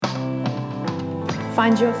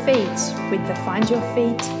Find your feet with the Find Your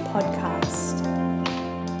Feet podcast.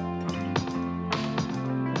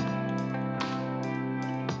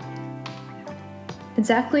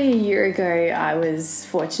 Exactly a year ago, I was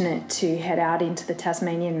fortunate to head out into the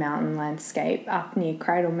Tasmanian mountain landscape up near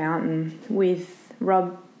Cradle Mountain with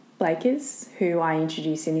Rob Blakers, who I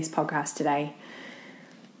introduce in this podcast today.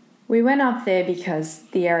 We went up there because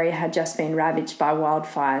the area had just been ravaged by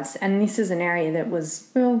wildfires, and this is an area that was,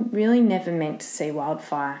 really never meant to see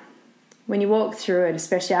wildfire. When you walk through it,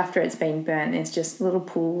 especially after it's been burnt, there's just little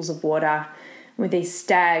pools of water with these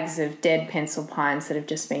stags of dead pencil pines that have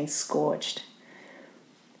just been scorched.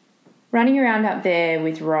 Running around up there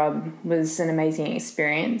with Rob was an amazing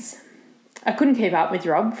experience. I couldn't keep up with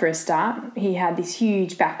Rob for a start. He had this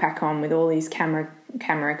huge backpack on with all his camera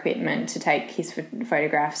equipment to take his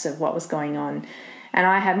photographs of what was going on, and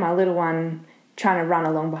I had my little one trying to run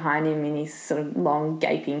along behind him in his sort of long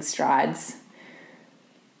gaping strides.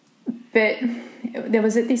 But there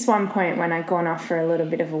was at this one point when I'd gone off for a little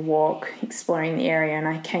bit of a walk exploring the area, and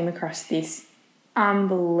I came across this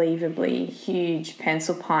unbelievably huge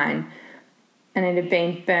pencil pine, and it had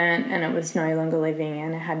been burnt and it was no longer living,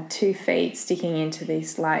 and it had 2 feet sticking into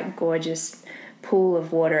this like gorgeous pool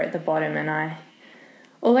of water at the bottom, and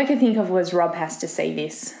all I could think of was Rob has to see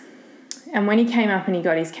this. And when he came up and he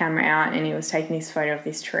got his camera out and he was taking this photo of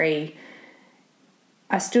this tree,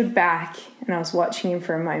 I stood back and I was watching him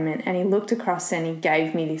for a moment, and he looked across and he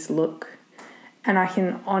gave me this look. And I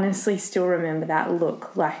can honestly still remember that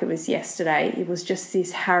look like it was yesterday. It was just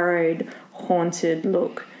this harrowed, haunted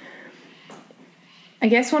look. I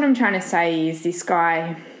guess what I'm trying to say is this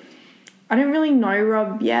guy, I don't really know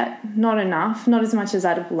Rob yet, not enough, not as much as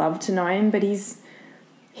I'd love to know him, but he's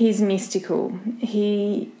mystical.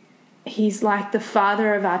 He's like the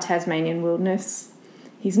father of our Tasmanian wilderness.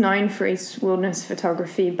 He's known for his wilderness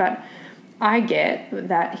photography, but I get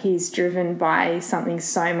that he's driven by something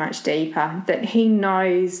so much deeper, that he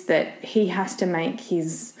knows that he has to make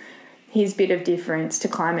his bit of difference to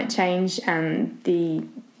climate change and the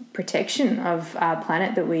protection of our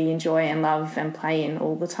planet that we enjoy and love and play in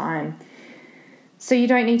all the time. So you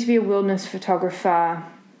don't need to be a wilderness photographer,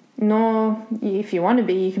 nor, if you want to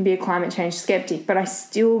be, you can be a climate change skeptic. But I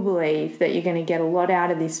still believe that you're going to get a lot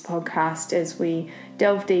out of this podcast as we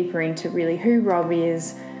delve deeper into really who Rob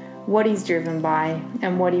is, what he's driven by,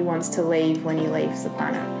 and what he wants to leave when he leaves the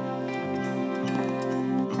planet.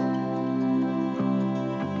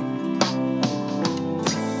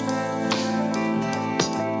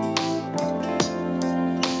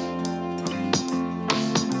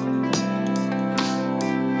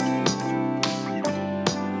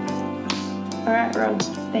 All right, Rob,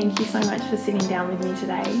 thank you so much for sitting down with me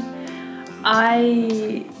today.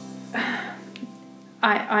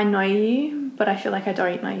 I know you, but I feel like I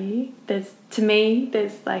don't know you. There's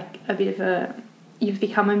like you've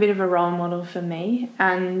become a bit of a role model for me.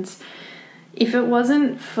 And if it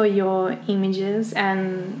wasn't for your images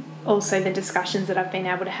and also the discussions that I've been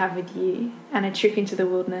able to have with you and a trip into the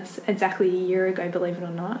wilderness exactly a year ago, believe it or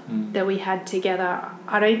not, that we had together,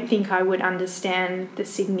 I don't think I would understand the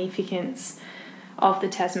significance of the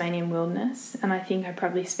Tasmanian wilderness. And I think I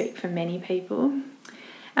probably speak for many people.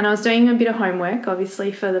 And I was doing a bit of homework,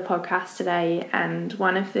 obviously, for the podcast today, and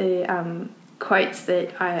one of the quotes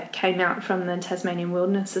that came out from the Tasmanian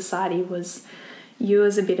Wilderness Society was, "You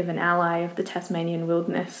as a bit of an ally of the Tasmanian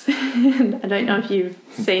wilderness." I don't know if you've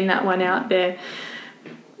seen that one out there.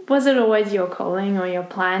 Was it always your calling or your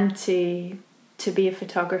plan to be a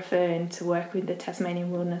photographer and to work with the Tasmanian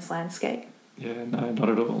wilderness landscape? Yeah, no, not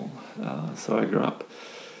at all. So I grew up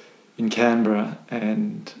in Canberra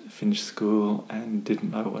and finished school and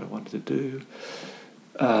didn't know what I wanted to do.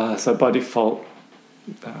 So by default,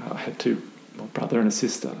 I had a brother and a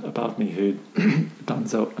sister above me who'd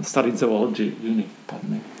studied zoology at uni,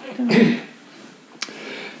 pardon me.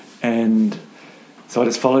 And so I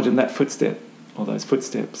just followed in those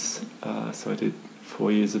footsteps. So I did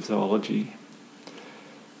 4 years of zoology.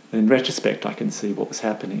 In retrospect, I can see what was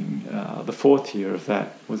happening. The 4th year of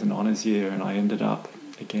that was an honours year, and I ended up,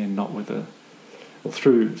 again,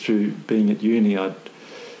 through being at uni, I'd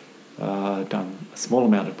done a small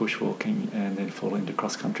amount of bushwalking and then fall into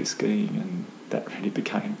cross-country skiing, and that really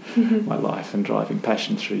became my life and driving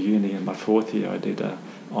passion through uni. In my 4th year, I did an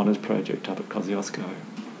honours project up at Kosciuszko,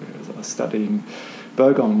 where I was studying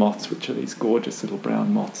bogong moths, which are these gorgeous little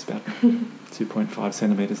brown moths, about 2.5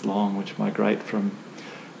 centimetres long, which migrate from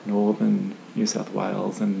northern New South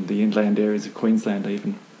Wales and the inland areas of Queensland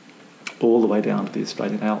even, all the way down to the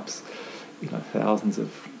Australian Alps, thousands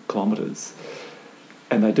of kilometres.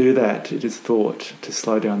 And they do that, it is thought, to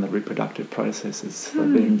slow down the reproductive processes. They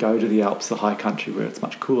then go to the Alps, the high country, where it's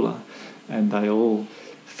much cooler, and they all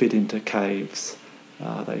fit into caves.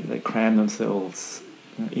 They cram themselves,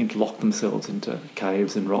 interlock themselves into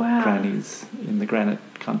caves and rock crannies in the granite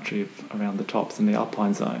country around the tops in the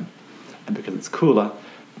alpine zone. And because it's cooler,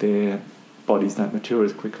 their bodies don't mature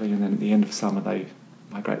as quickly, and then at the end of summer they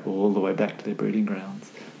migrate all the way back to their breeding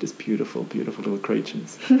grounds. Just beautiful, beautiful little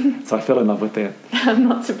creatures. So I fell in love with that. I'm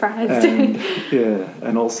not surprised. And,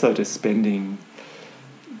 and also just spending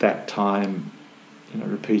that time,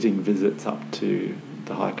 repeating visits up to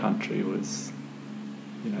the high country was,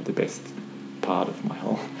 the best part of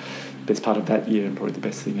best part of that year, and probably the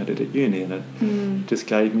best thing I did at uni. And it just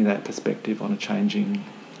gave me that perspective on a changing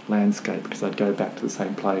landscape, because I'd go back to the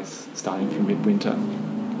same place starting from midwinter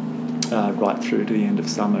right through to the end of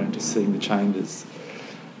summer, and just seeing the changes.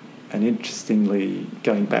 And interestingly,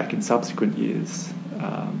 going back in subsequent years,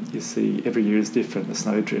 you see every year is different. The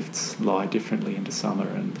snowdrifts lie differently into summer,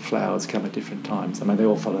 and the flowers come at different times. I mean, they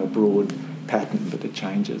all follow a broad pattern, but it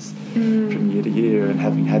changes from year to year. And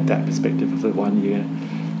having had that perspective of the 1 year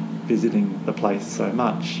visiting the place so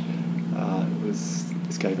much,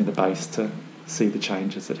 it gave me the base to see the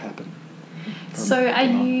changes that happen. So are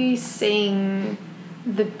you seeing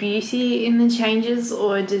the beauty in the changes,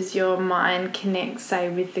 or does your mind connect, say,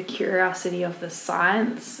 with the curiosity of the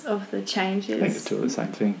science of the changes? I think the two are the same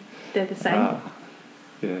thing. They're the same?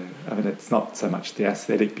 I mean, it's not so much the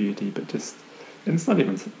aesthetic beauty, but just, and it's not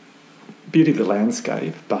even beauty of the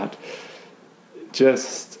landscape, but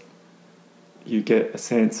just you get a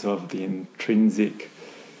sense of the intrinsic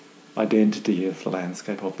identity of the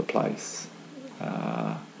landscape of the place,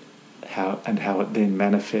 how it then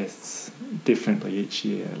manifests differently each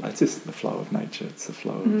year. Like, it's just the flow of nature, it's the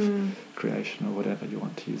flow of creation, or whatever you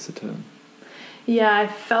want to use the term. Yeah, I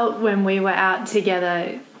felt when we were out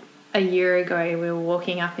together a year ago, we were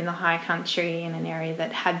walking up in the high country in an area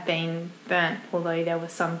that had been burnt, although there were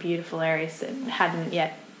some beautiful areas that hadn't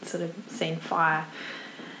yet sort of seen fire.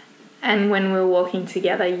 And when we were walking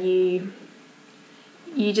together, you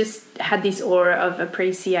just had this aura of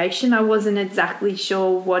appreciation. I wasn't exactly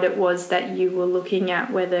sure what it was that you were looking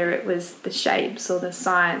at, whether it was the shapes or the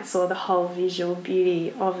science or the whole visual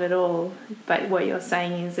beauty of it all. But what you're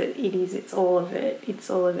saying is that it's all of it. It's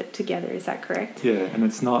all of it together. Is that correct? Yeah, and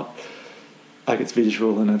it's not like it's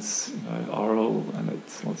visual and it's oral and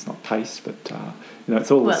it's not taste, but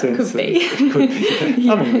it's all the sense. It could be. It could be.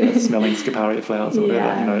 Yeah. I mean, smelling scaparia flowers or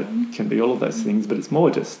whatever. It can be all of those things, but it's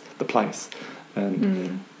more just the place.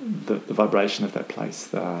 And the vibration of that place.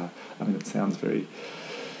 It sounds very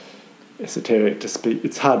esoteric to speak.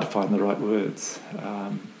 It's hard to find the right words,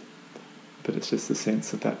 but it's just the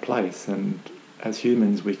sense of that place. And as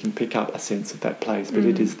humans, we can pick up a sense of that place, but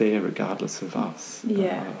it is there regardless of us.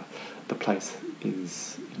 Yeah. The place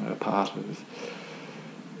is, a part of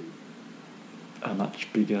a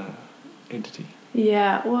much bigger entity.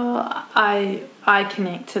 Yeah. Well, I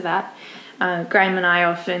connect to that. Graham and I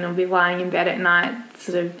often will be lying in bed at night,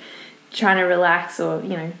 sort of trying to relax or,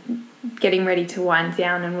 getting ready to wind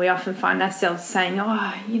down, and we often find ourselves saying,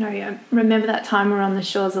 I remember that time we were on the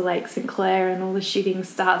shores of Lake St Clair and all the shooting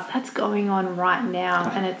stars. That's going on right now.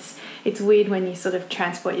 And it's weird when you sort of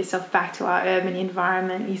transport yourself back to our urban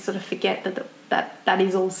environment, you sort of forget that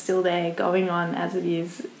is all still there going on as it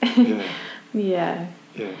is. Yeah. Yeah.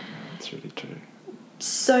 Yeah, that's really true.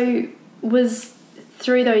 So was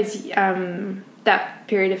through those that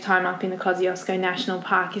period of time up in the Kosciuszko National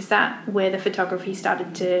Park, is that where the photography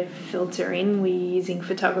started to filter in? Were you using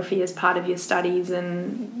photography as part of your studies,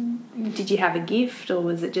 and did you have a gift, or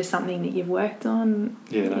was it just something that you've worked on?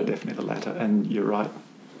 Yeah, no, definitely the latter. And you're right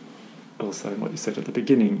also in what you said at the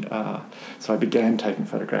beginning. So I began taking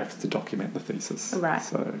photographs to document the thesis. Right.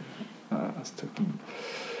 So I was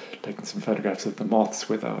taking some photographs of the moths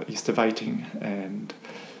where they were estivating, and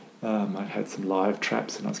I had some live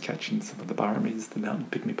traps, and I was catching some of the barramies, the mountain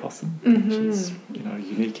pigmy possum, which is,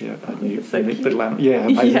 unique little animal. Yeah,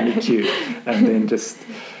 amazingly cute. And then just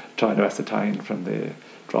trying to ascertain from their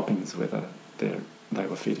droppings whether they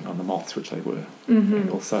were feeding on the moths, which they were.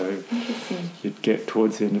 And also you'd get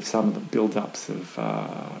towards the end of some of the build-ups of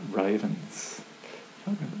ravens.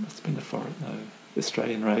 I don't know, it must have been the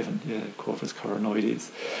Australian raven, Corvus coronoides,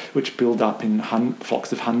 which build up in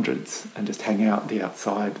flocks of hundreds and just hang out the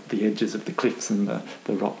outside, the edges of the cliffs and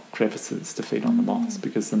the rock crevices to feed on the moths,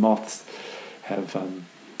 because the moths have,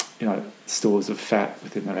 stores of fat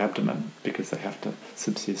within their abdomen, because they have to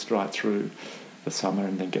subsist right through the summer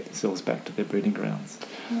and then get themselves back to their breeding grounds.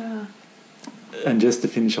 Wow. And just to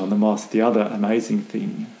finish on the moths, the other amazing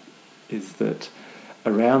thing is that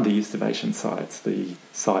around the excavation sites, the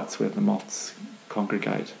sites where the moths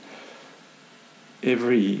congregate,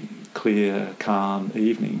 every clear, calm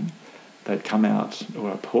evening, they'd come out,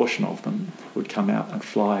 or a portion of them would come out and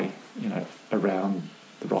fly, around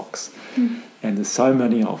the rocks. And there's so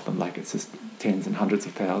many of them, like it's just tens and hundreds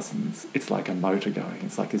of thousands. It's like a motor going.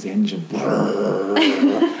 It's like this engine.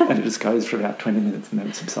 And it just goes for about 20 minutes and then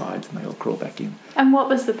it subsides and they all crawl back in. And what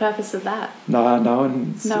was the purpose of that? No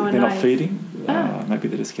one They're not knows. feeding. Maybe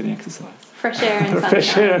they're just getting exercise. Fresh air and sunshine.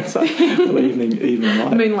 Fresh air and sunshine. Well, evening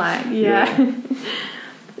light. Moonlight, yeah.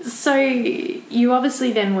 So you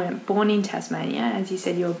obviously then weren't born in Tasmania. As you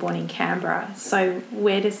said, you were born in Canberra. So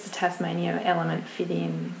where does the Tasmania element fit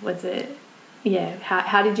in? Was it,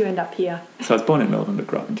 how did you end up here? So I was born in Melbourne but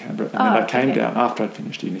grew up in Canberra. And then I came down, after I'd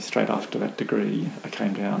finished uni, straight after that degree, I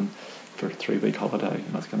came down for a 3-week holiday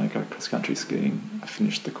and I was going to go cross-country skiing. I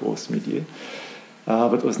finished the course mid-year.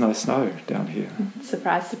 But there was no snow down here.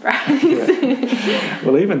 Surprise, surprise. Yeah.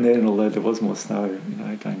 Well, even then, although there was more snow,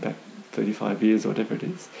 going back 35 years or whatever it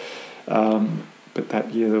is. But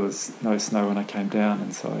that year there was no snow when I came down,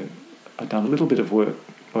 and so I'd done a little bit of work.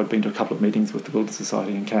 I'd been to a couple of meetings with the Wilderness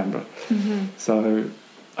Society in Canberra. So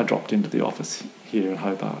I dropped into the office here in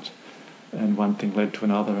Hobart, and one thing led to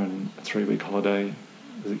another, and a 3-week holiday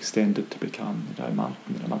was extended to become a month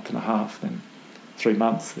and a half, then 3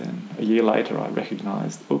 months, then a year later I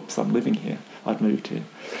recognised, oops, I'm living here. I'd moved here.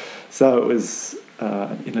 So it was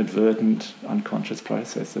an inadvertent, unconscious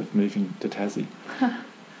process of moving to Tassie,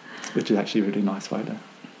 which is actually a really nice way to...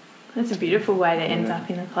 That's a beautiful way to end up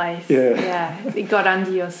in a place. Yeah. It got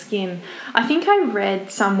under your skin. I think I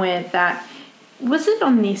read somewhere that, was it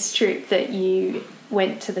on this trip that you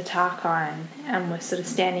went to the Tarkine and were sort of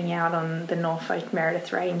standing out on the Norfolk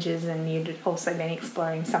Meredith Ranges, and you'd also been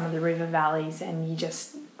exploring some of the river valleys, and you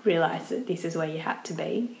just realised that this is where you had to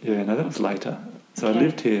be? Yeah, no, that was later. So I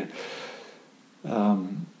lived here...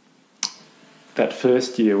 that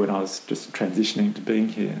first year when I was just transitioning to being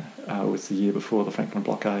here was the year before the Franklin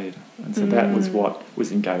blockade, and so that was what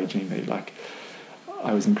was engaging me. Like,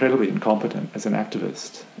 I was incredibly incompetent as an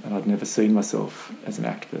activist, and I'd never seen myself as an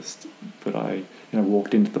activist, but I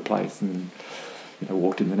walked into the place and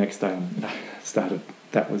walked in the next day and started.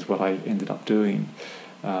 That was what I ended up doing,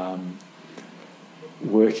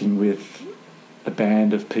 working with a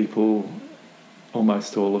band of people,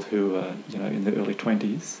 almost all of who were, in their early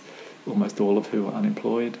 20s, almost all of who were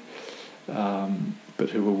unemployed, but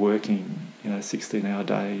who were working, 16-hour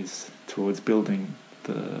days towards building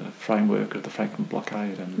the framework of the Franklin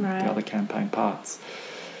blockade and the other campaign parts.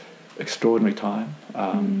 Extraordinary time.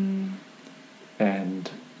 And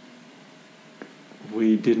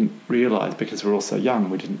we didn't realise, because we're all so young,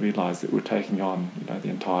 we didn't realise that we're taking on, the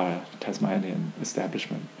entire Tasmanian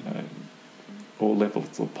establishment, all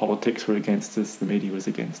levels of politics were against us, the media was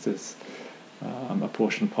against us, a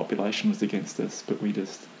portion of the population was against us, but we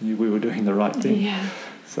just knew we were doing the right thing. Yeah.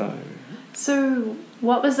 So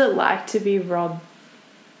what was it like to be Rob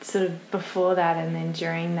sort of before that and then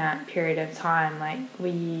during that period of time? Like,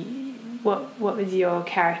 what was your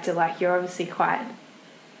character like? You're obviously quite...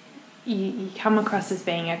 You come across as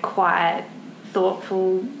being a quiet,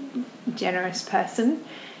 thoughtful, generous person.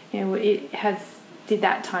 Did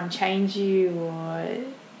that time change you, or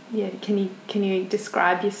can you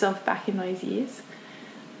describe yourself back in those years?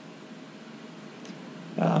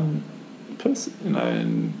 In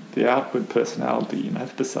the outward personality, the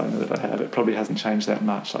persona that I have, it probably hasn't changed that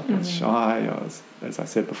much. Like, I was shy. I was, as I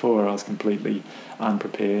said before, I was completely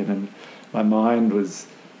unprepared, and my mind was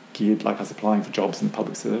geared, like I was applying for jobs in the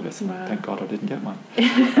public service, and thank God I didn't get one,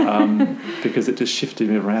 because it just shifted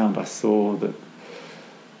me around. I saw that,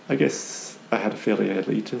 I guess, I had a fairly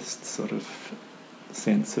elitist sort of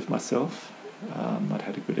sense of myself. I'd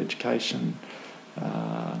had a good education,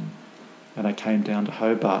 and I came down to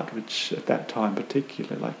Hobart, which at that time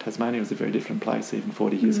particularly, like Tasmania was a very different place even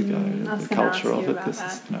 40 years ago. The culture of it,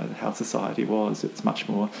 how society was, it's much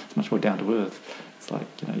more down to earth. It's like,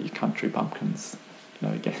 your country bumpkins,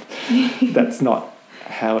 again. That's not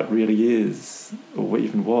how it really is, or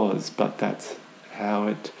even was, but that's how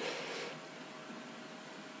it,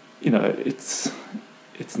 it's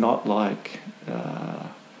not like, and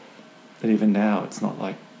even now it's not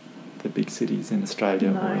like the big cities in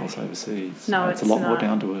Australia or else overseas. No, it's a lot more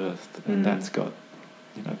down to earth, and that's got,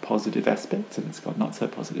 positive aspects, and it's got not so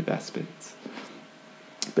positive aspects.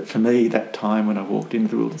 But for me, that time when I walked into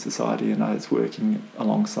the Wilderness Society and I was working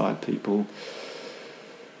alongside people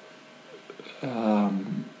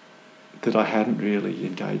that I hadn't really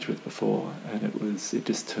engaged with before, and it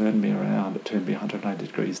just turned me around. It turned me 180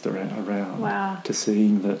 degrees around to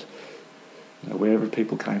seeing that wherever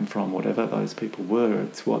people came from, whatever those people were,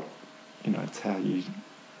 it's what it's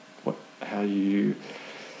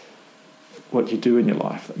what you do in your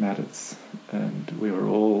life that matters. And we were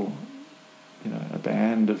all, a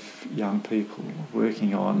band of young people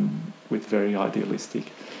working on with very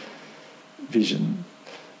idealistic vision,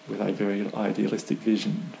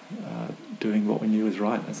 doing what we knew was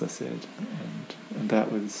right, as I said, and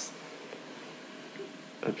that was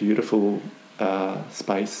a beautiful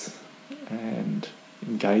space and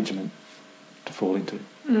engagement to fall into.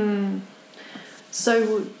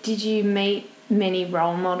 So did you meet many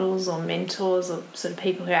role models or mentors or sort of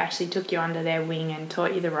people who actually took you under their wing and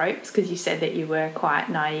taught you the ropes? Because you said that you were quite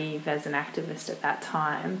naive as an activist at that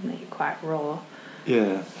time, that you're quite raw.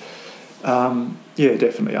 Yeah. Yeah,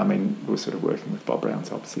 definitely. I mean, we were sort of working with Bob Brown,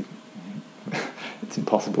 so obviously it's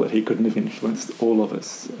impossible that he couldn't have influenced all of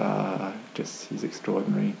us. Just his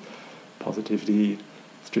extraordinary positivity,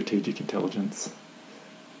 strategic intelligence,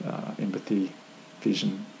 empathy,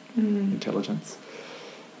 vision, intelligence.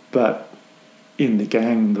 But in the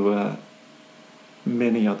gang there were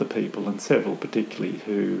many other people, and several particularly,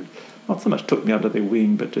 who not so much took me under their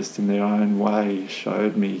wing, but just in their own way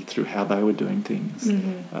showed me through how they were doing things,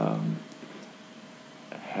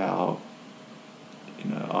 how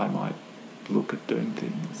I might look at doing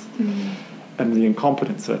things. And the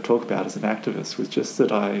incompetence that I talk about as an activist was just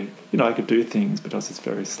that I could do things, but I was just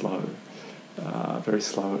very slow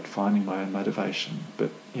at finding my own motivation.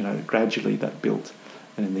 But gradually that built,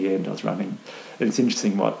 and in the end I was running. And it's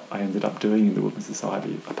interesting what I ended up doing in the Wilderness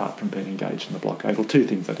Society, apart from being engaged in the blockade. Well, two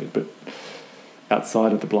things I did, but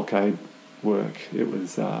outside of the blockade work, it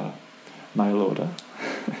was mail order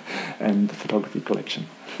and the photography collection.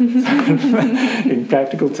 In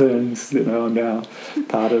practical terms, I'm now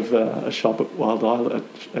part of a shop at Wild Isle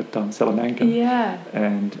at Salamanca. Yeah.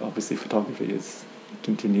 And obviously photography has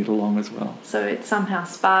continued along as well. So it somehow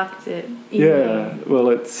sparked it. Yeah. Well,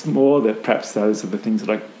 it's more that perhaps those are the things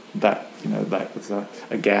that was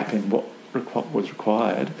a gap in what was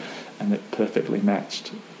required, and it perfectly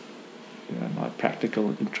matched my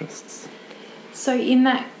practical interests. So in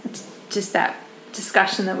that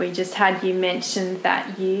discussion that we just had, you mentioned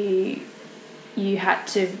that you had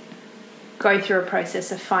to go through a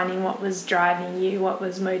process of finding what was driving you, what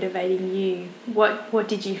was motivating you. What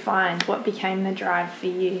did you find? What became the drive for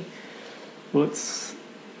you? Well,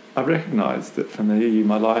 I recognise that for me,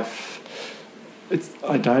 my life,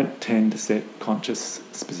 I don't tend to set conscious,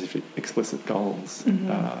 specific, explicit goals.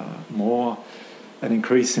 More, and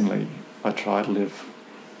increasingly, I try to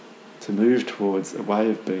move towards a way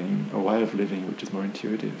of being, a way of living which is more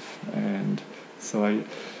intuitive. And so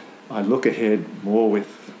I look ahead more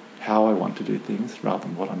with how I want to do things rather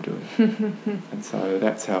than what I'm doing. And so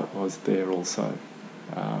that's how it was there also,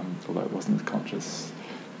 although it wasn't as conscious.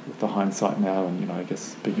 With the hindsight now, and I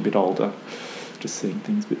guess being a bit older, just seeing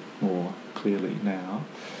things a bit more clearly now,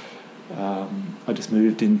 I just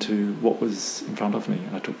moved into what was in front of me,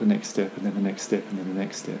 and I took the next step, and then the next step, and then the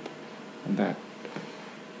next step, and that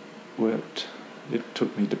worked. It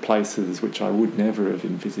took me to places which I would never have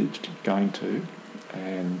envisaged going to,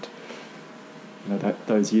 and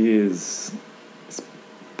those years,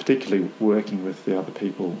 particularly working with the other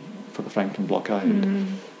people for the Franklin blockade,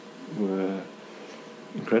 were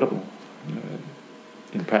incredible.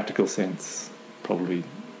 In practical sense, probably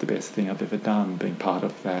the best thing I've ever done, being part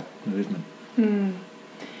of that movement.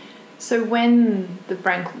 So when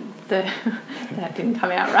that didn't come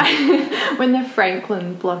out right, when the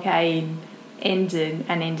Franklin blockade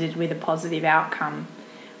ended with a positive outcome,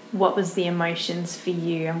 what was the emotions for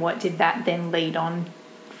you, and what did that then lead on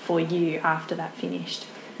for you after that finished?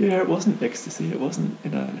 Yeah, it wasn't ecstasy. It wasn't,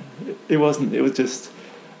 it was just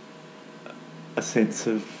a sense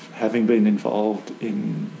of having been involved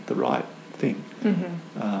in the right thing.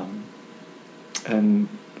 And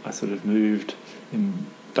I sort of moved in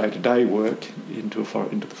day-to-day work into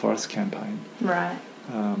the forest campaign, right?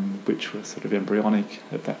 Which was sort of embryonic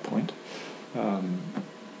at that point.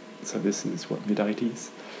 So this is mid-80s,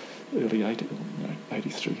 early 80s,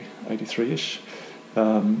 83-ish.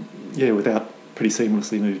 Without pretty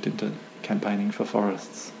seamlessly moved into campaigning for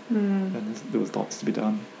forests, and there was lots to be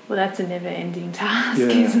done. Well, that's a never-ending task,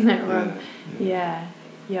 isn't it, Rob? Yeah.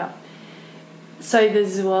 So the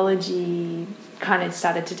zoology kind of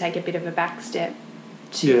started to take a bit of a back step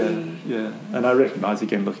to... Yeah. And I recognise,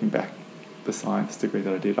 again, looking back, the science degree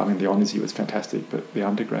that I did, I mean, the honours year was fantastic, but the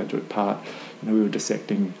undergraduate part, we were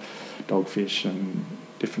dissecting dogfish and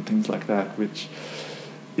different things like that, which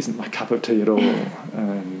isn't my cup of tea at all.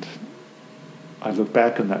 And I look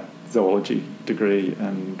back on that zoology degree,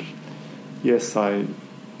 and yes, I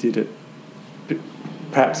did it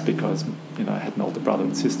perhaps because I had an older brother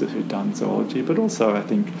and sister who'd done zoology, but also I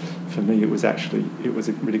think for me it was a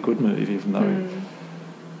really good move, even though,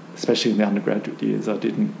 especially in the undergraduate years, I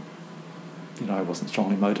didn't, I wasn't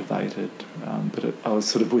strongly motivated, but I was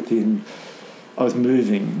sort of I was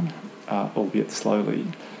moving, albeit slowly,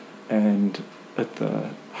 and at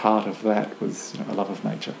the heart of that was a love of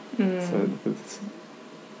nature. So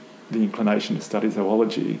the inclination to study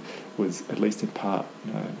zoology was, at least in part,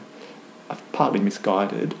 a partly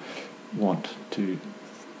misguided want to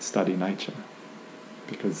study nature,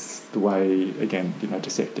 because the way, again,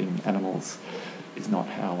 dissecting animals is not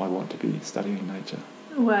how I want to be studying nature.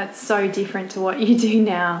 Well, it's so different to what you do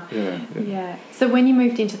now. Yeah. So when you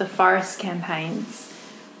moved into the forest campaigns,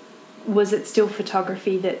 was it still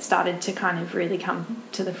photography that started to kind of really come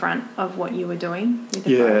to the front of what you were doing with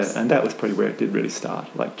the forest? And that was probably where it did really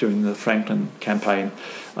start. Like during the Franklin campaign,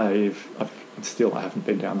 I haven't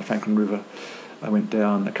been down the Franklin River. I went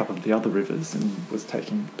down a couple of the other rivers and was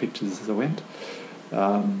taking pictures as I went.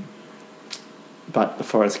 But the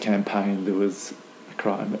forest campaign, there was a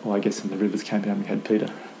crime. Well, I guess in the rivers campaign we had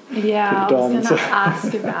Peter. Yeah, I was going to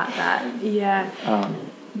ask about that. Yeah.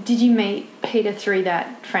 Did you meet Peter through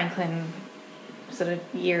that Franklin sort of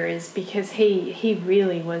eras? Because he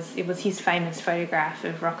really was, it was his famous photograph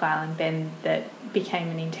of Rock Island Bend that became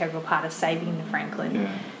an integral part of saving the Franklin.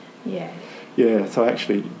 Yeah, so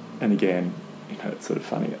actually, and again, it's sort of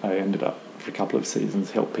funny, I ended up for a couple of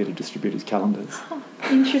seasons helped Peter distribute his calendars. Oh,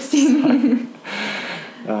 interesting.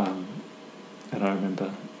 And I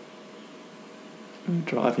remember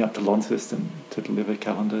driving up to Launceston to deliver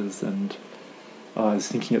calendars, and I was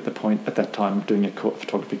thinking at that time of doing a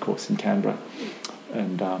photography course in Canberra,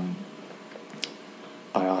 and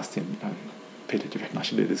I asked him, Peter, do you reckon I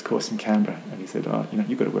should do this course in Canberra? And he said,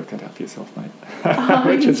 you've got to work that out for yourself, mate.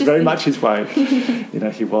 Which is very much his way.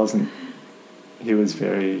 He was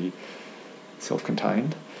very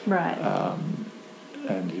self-contained. Right.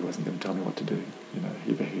 And he wasn't going to tell me what to do.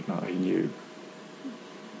 He knew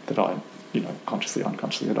that I, consciously,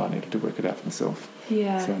 unconsciously, that I needed to work it out for myself.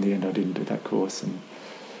 Yeah. So in the end, I didn't do that course, and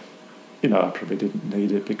I probably didn't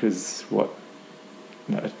need it because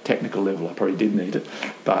at a technical level, I probably did need it,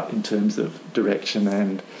 but in terms of direction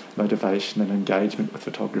and motivation and engagement with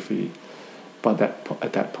photography, at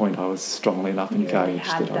that point, I was strongly enough engaged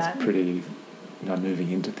that I was pretty, moving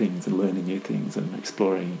into things and learning new things and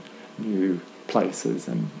exploring new places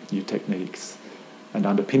and new techniques, and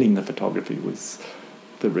underpinning the photography was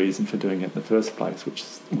the reason for doing it in the first place, which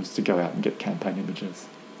was to go out and get campaign images.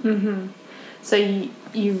 Mm-hmm. So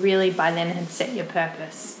you really by then had set your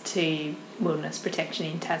purpose to wilderness protection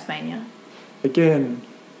in Tasmania? Again...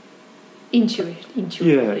 Intuitively.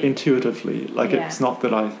 Yeah, intuitively. It's not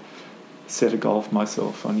that I set a goal for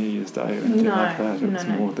myself on New Year's Day or anything like that. It was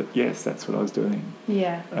more that, yes, that's what I was doing.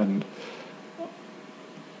 Yeah. And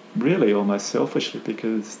really almost selfishly,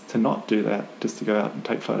 because to not do that, just to go out and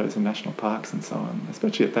take photos in national parks and so on,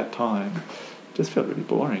 especially at that time, just felt really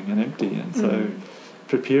boring and empty. And so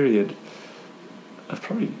for a period of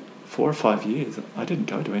probably 4 or 5 years, I didn't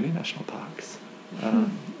go to any national parks.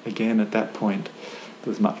 Again, at that point, there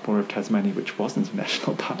was much more of Tasmania which wasn't a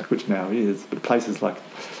national park, which now is, but places like,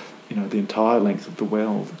 the entire length of the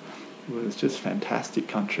Weald was just fantastic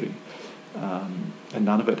country. And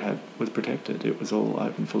none of it was protected. It was all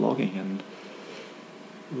open for logging, and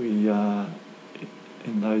we,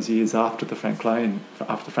 in those years after the Franklin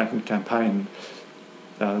campaign,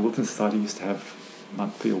 the Wilderness Society used to have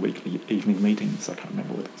monthly or weekly evening meetings. I can't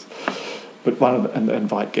remember what it was, but and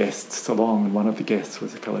invite guests along. And one of the guests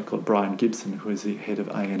was a fellow called Brian Gibson, who was the head of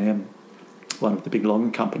A&M, one of the big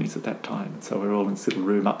logging companies at that time. And so we were all in this little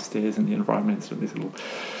room upstairs in the environment, sort of this little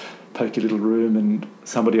pokey little room, and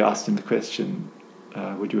somebody asked him the question,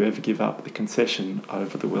 would you ever give up the concession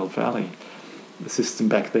over the Weald Valley? The system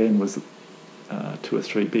back then was 2 or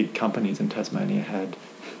 3 big companies in Tasmania had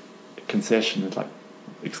concessions, like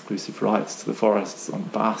exclusive rights to the forests on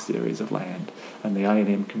vast areas of land, and the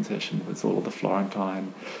A&M concession was all of the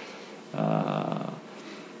Florentine, the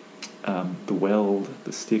Weald,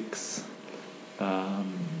 the Styx,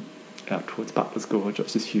 out towards Butler's Gorge. It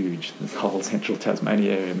was just huge. This whole central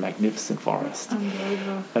Tasmania area, magnificent forest.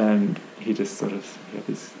 Unbelievable. And he just he had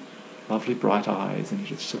these lovely bright eyes, and he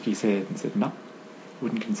just shook his head and said, no,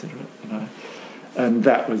 wouldn't consider it, And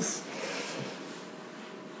that was,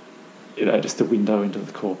 just a window into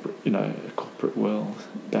the corporate world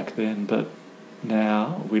back then. But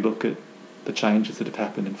now we look at the changes that have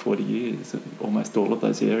happened in 40 years, and almost all of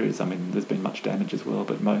those areas, I mean, there's been much damage as well,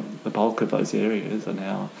 but the bulk of those areas are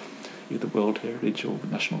now either World Heritage or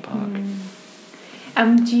National Park.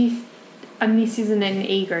 And this isn't an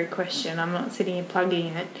ego question, I'm not sitting here plugging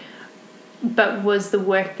it, But was the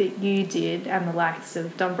work that you did and the likes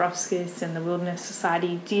of Dombrovskis and the Wilderness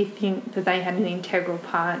Society, do you think that they had an integral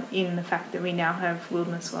part in the fact that we now have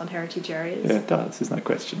Wilderness World Heritage Areas? Yeah, it does. There's no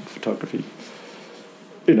question. Photography,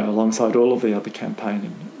 alongside all of the other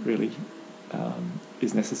campaigning, really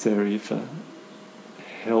is necessary for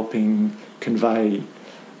helping convey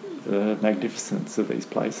the magnificence of these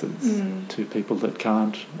places to people that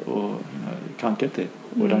can't get there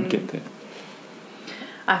or don't get there.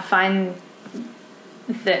 I find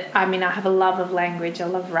that, I have a love of language, I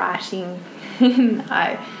love writing,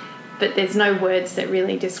 but there's no words that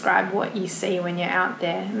really describe what you see when you're out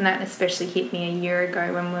there, and that especially hit me a year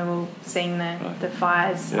ago when we were seeing the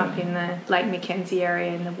fires up in the Lake Mackenzie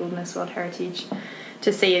area in the Wilderness World Heritage.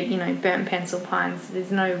 To see it, burnt pencil pines,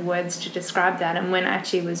 there's no words to describe that. And when I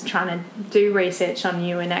actually was trying to do research on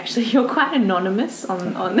you, and actually you're quite anonymous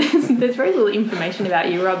on this, there's very little information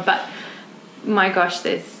about you, Rob, but my gosh,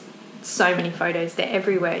 there's so many photos. They're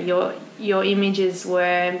everywhere. Your images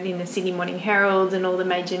were in the Sydney Morning Herald and all the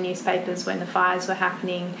major newspapers when the fires were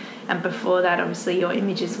happening, and before that, obviously, your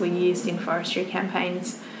images were used in forestry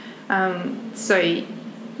campaigns.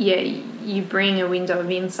 You bring a window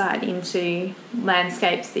of insight into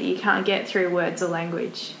landscapes that you can't get through words or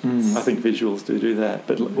language. I think visuals do that,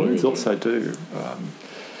 but words also do.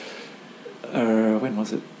 When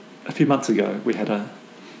was it? A few months ago, we had a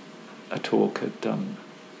talk at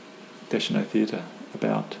Deschanel Theatre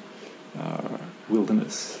about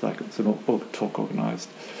wilderness, like it's a talk organised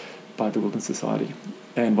by the Wilderness Society,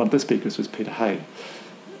 and one of the speakers was Peter Hay.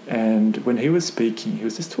 And when he was speaking, he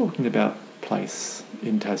was just talking about place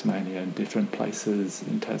in Tasmania and different places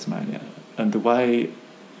in Tasmania and the way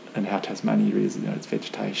and how Tasmania is, its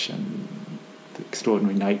vegetation, the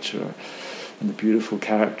extraordinary nature and the beautiful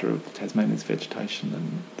character of Tasmania's vegetation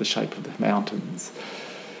and the shape of the mountains.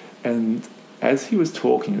 And as he was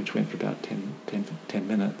talking, which went for about 10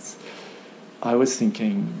 minutes, I was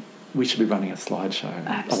thinking we should be running a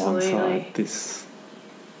slideshow alongside this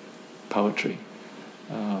poetry.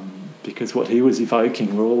 Because what he was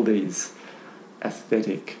evoking were all these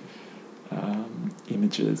aesthetic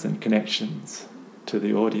images and connections to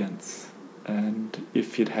the audience. And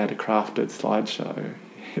if you'd had a crafted slideshow,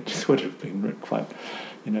 it just would have been quite,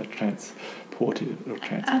 transportive.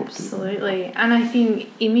 Absolutely. And I think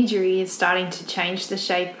imagery is starting to change the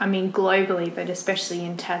shape, globally, but especially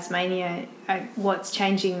in Tasmania. What's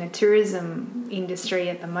changing the tourism industry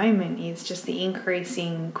at the moment is just the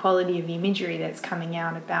increasing quality of imagery that's coming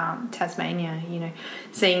out about Tasmania,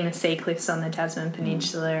 seeing the sea cliffs on the Tasman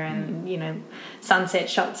Peninsula and, sunset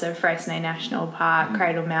shots of Freycinet National Park,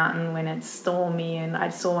 Cradle Mountain when it's stormy, and I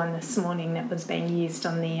saw one this morning that was being used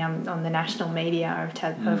on the national media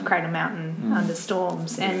of Cradle Mountain under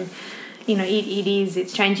storms, and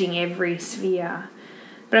it's changing every sphere.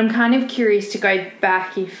 But I'm kind of curious to go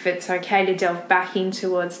back, if it's okay to delve back in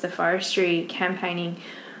towards the forestry campaigning.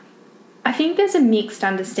 I think there's a mixed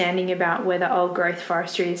understanding about whether old growth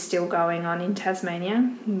forestry is still going on in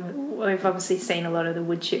Tasmania. We've obviously seen a lot of the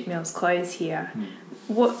wood chip mills close here.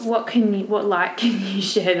 What light can you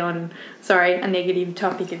shed on, a negative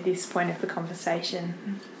topic at this point of the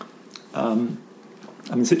conversation?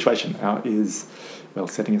 The situation now is,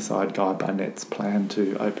 setting aside Guy Barnett's plan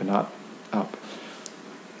to open up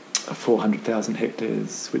 400,000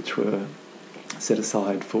 hectares, which were set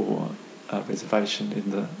aside for reservation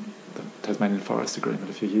in the Tasmanian Forest Agreement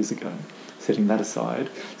a few years ago, setting that aside.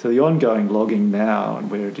 So the ongoing logging now and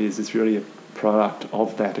where it is really a product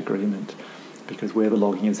of that agreement, because where the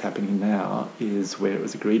logging is happening now is where it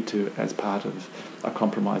was agreed to as part of a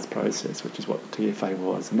compromise process, which is what TFA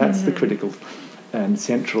was. And that's the critical and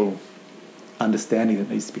central understanding that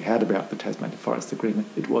needs to be had about the Tasmanian Forest Agreement.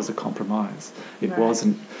 It was a compromise. It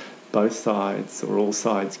wasn't both sides or all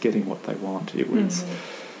sides getting what they want. It was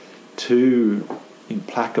two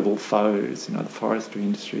implacable foes, the forestry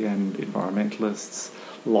industry and environmentalists,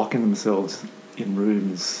 locking themselves in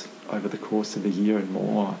rooms over the course of a year and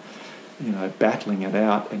more, battling it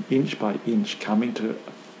out and inch by inch coming to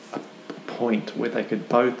a point where they could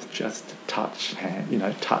both just touch hands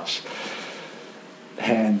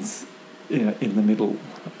in the middle,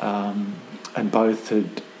 and both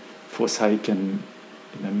had forsaken,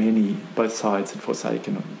 both sides had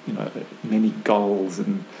forsaken, many goals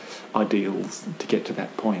and ideals to get to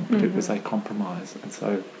that point, but it was a compromise. And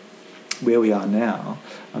so where we are now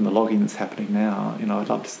and the logging that's happening now, I'd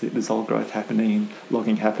love to see there's old growth happening,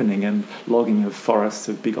 logging happening, and logging of forests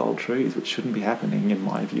of big old trees, which shouldn't be happening in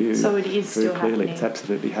my view. So it is very still clearly happening. It's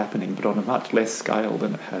absolutely happening, but on a much less scale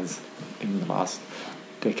than it has in the last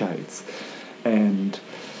decades.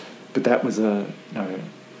 But that was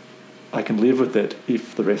I can live with it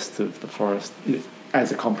if the rest of the forest,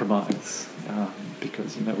 as a compromise,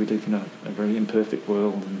 because we live in a very imperfect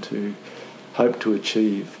world, and to hope to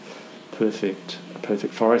achieve a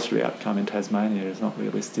perfect forestry outcome in Tasmania is not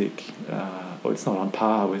realistic, or it's not on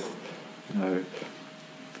par with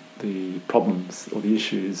the problems or the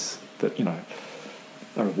issues that are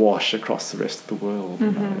awash across the rest of the world.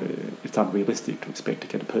 Mm-hmm. It's unrealistic to expect to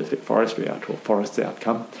get a perfect forestry or forest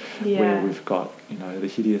outcome where we've got the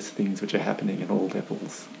hideous things which are happening at all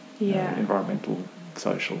levels, environmental,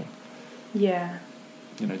 social,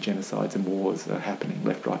 genocides and wars are happening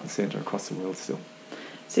left, right and centre across the world still.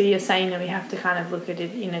 So you're saying that we have to kind of look at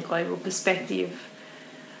it in a global perspective.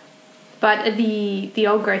 But the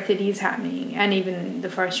old growth that is happening, and even the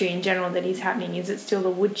forestry in general that is happening, is it still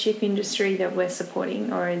the wood chip industry that we're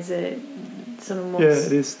supporting, or is it sort of more... Yeah,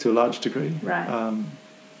 it is to a large degree. Right.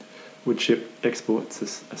 Wood chip exports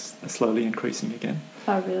are slowly increasing again.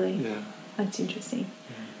 Oh, really? Yeah. That's interesting.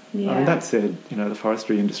 Yeah. I mean, that said, the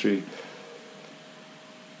forestry industry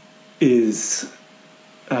is...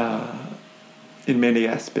 in many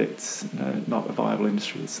aspects, not a viable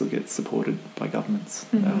industry. It still gets supported by governments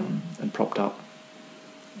and propped up,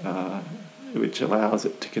 which allows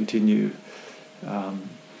it to continue.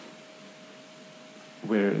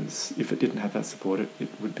 Whereas if it didn't have that support, it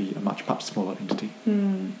would be a much, much smaller entity.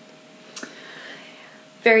 Mm.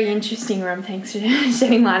 Very interesting, Rob. Thanks for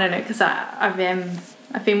shedding light on it, because I've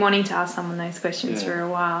been wanting to ask someone those questions for a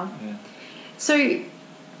while. Yeah. So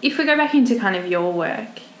if we go back into kind of your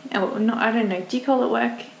work... Oh, no, I don't know. Do you call it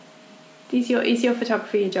work? Is your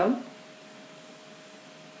photography your job?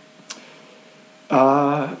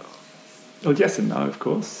 Well, yes and no, of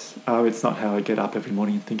course. It's not how I get up every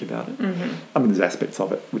morning and think about it. Mm-hmm. I mean, there's aspects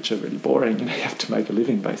of it which are really boring. You have to make a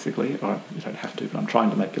living, basically. Or you don't have to, but I'm trying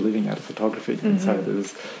to make a living out of photography. Mm-hmm. And so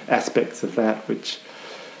there's aspects of that which,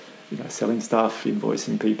 selling stuff,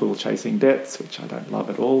 invoicing people, chasing debts, which I don't love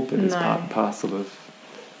at all, but is part and parcel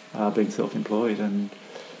of being self-employed. And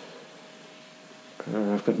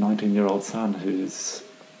I've got a 19-year-old son who's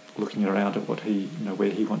looking around at what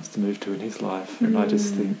where he wants to move to in his life, and I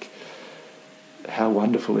just think how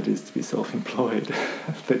wonderful it is to be self-employed.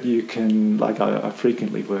 That you can, I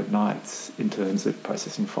frequently work nights in terms of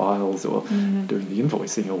processing files or doing the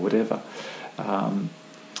invoicing or whatever,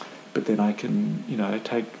 but then I can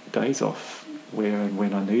take days off where and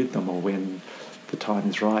when I need them, or when the time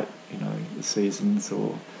is right, the seasons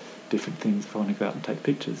or different things. If I want to go out and take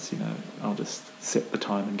pictures, I'll just set the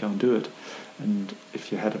time and go and do it. And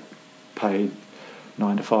if you had a paid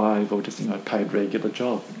 9 to 5 or just paid regular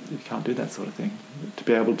job, you can't do that sort of thing. To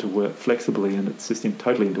be able to work flexibly, and it's just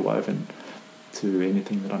totally interwoven to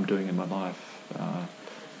anything that I'm doing in my life.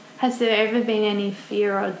 Has there ever been any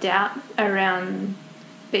fear or doubt around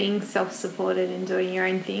being self-supported and doing your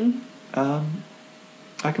own thing?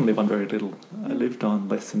 I can live on very little. I lived on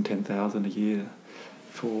less than 10,000 a year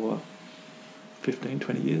for 15,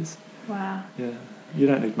 20 years. Wow. Yeah. You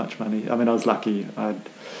don't need much money. I mean, I was lucky. I'd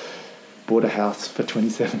bought a house for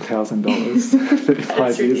 $27,000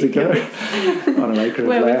 35 years ago on an acre of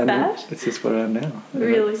land. Where was that? It's just where I am now.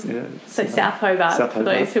 Really? So South Hobart, for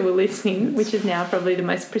those who were listening, which is now probably the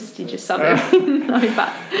most prestigious suburb in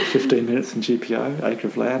Hobart. 15 minutes from GPO, acre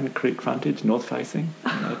of land, creek frontage, north facing,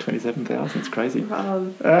 27,000. It's crazy.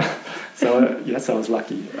 So yes, I was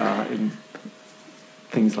lucky in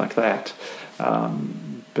things like that,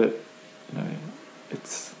 but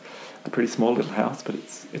it's a pretty small little house, but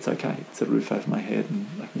it's okay. It's a roof over my head, and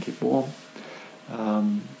I can keep warm.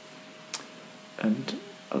 And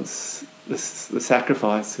the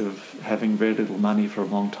sacrifice of having very little money for a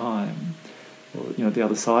long time, or the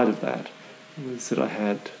other side of that was that I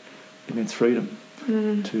had immense freedom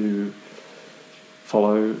to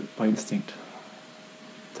follow my instinct,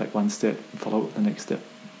 take one step and follow it the next step.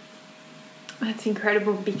 That's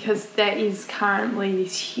incredible, because there is currently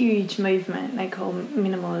this huge movement they call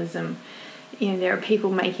minimalism. There are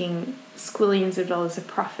people making squillions of dollars of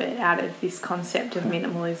profit out of this concept of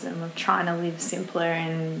minimalism, of trying to live simpler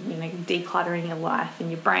and decluttering your life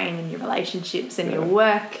and your brain and your relationships and your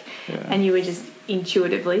work. And you were just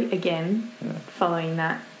intuitively, again, following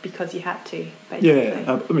that because you had to, basically.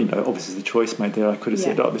 Yeah, I mean, obviously the choice made there. I could have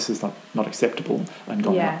said, this is not acceptable, and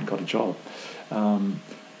gone out and got a job.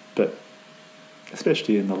 But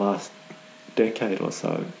especially in the last decade or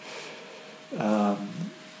so,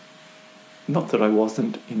 not that I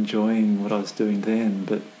wasn't enjoying what I was doing then,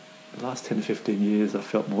 but the last 10 to 15 years I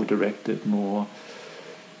felt more directed, more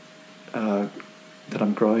that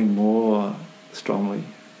I'm growing more strongly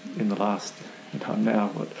in the last, I'm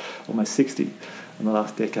now almost 60, in the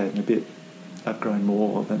last decade and a bit I've grown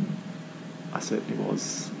more than I certainly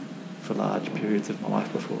was for large periods of my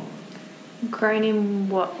life before. Grown in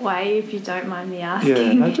what way, if you don't mind me asking?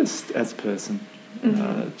 Yeah, no, just as a person,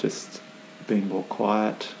 just being more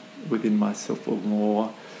quiet within myself, or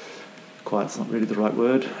more, quiet's not really the right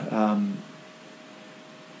word,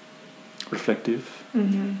 reflective,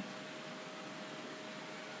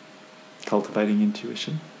 cultivating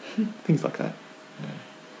intuition, things like that.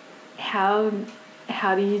 Yeah.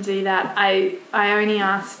 How do you do that? I only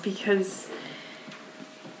ask because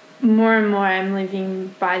more and more I'm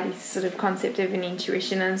living by this sort of concept of an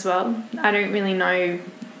intuition as well. I don't really know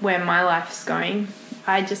where my life's going.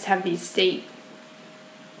 I just have this deep,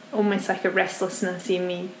 almost like a restlessness in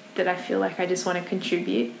me that I feel like I just want to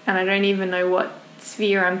contribute, and I don't even know what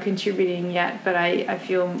sphere I'm contributing yet, but I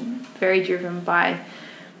feel very driven by,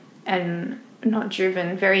 and not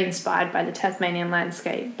driven, very inspired by the Tasmanian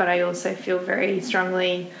landscape, but I also feel very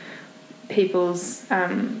strongly people's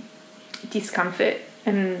discomfort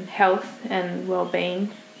and health and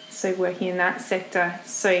well-being, so working in that sector.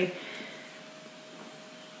 So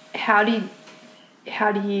how do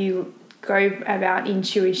you go about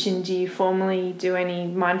intuition? Do you formally do any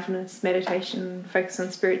mindfulness, meditation, focus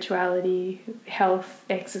on spirituality, health,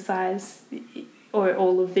 exercise, or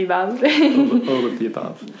all of the above? all of the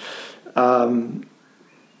above.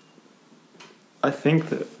 I think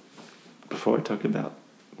that before I talk about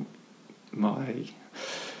my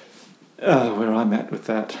where I'm at with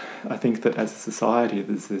that, I think that as a society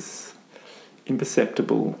there's this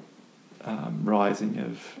imperceptible rising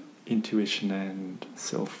of intuition and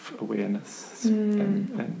self-awareness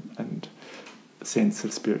and sense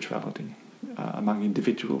of spirituality among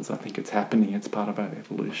individuals. I think it's happening. It's part of our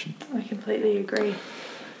evolution. I completely agree.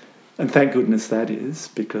 And thank goodness that is,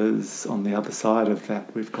 because on the other side of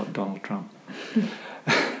that we've got Donald Trump.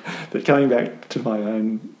 But coming back to my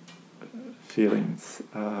own feelings,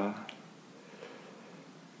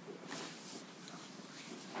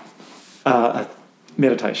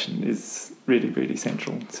 meditation is really, really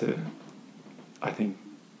central to, I think,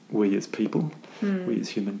 we as people, we as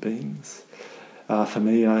human beings. For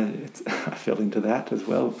me, I fell into that as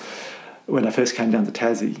well. When I first came down to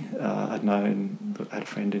Tassie, I had a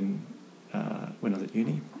friend when I was at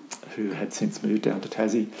uni who had since moved down to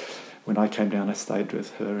Tassie. When I came down, I stayed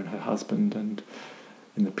with her and her husband, and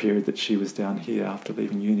in the period that she was down here after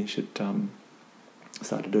leaving uni, she'd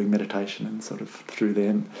started doing meditation, and sort of through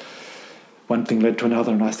them, one thing led to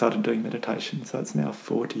another, and I started doing meditation. So it's now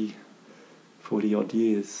 40 odd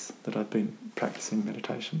years that I've been practicing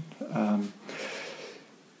meditation.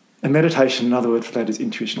 And meditation, another word for that is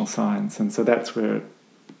intuitional science, and so that's where it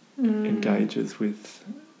engages with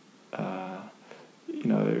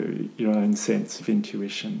your own sense of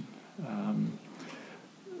intuition.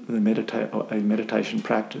 A meditation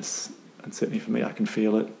practice, and certainly for me, I can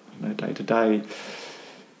feel it, day to day.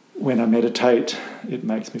 When I meditate, it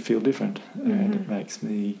makes me feel different, and it makes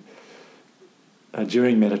me,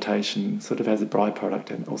 during meditation, sort of as a byproduct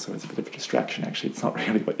and also as a bit of a distraction. Actually, it's not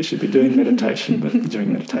really what you should be doing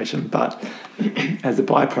during meditation, but as a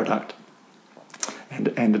byproduct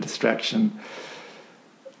and a distraction,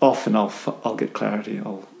 often I'll get clarity.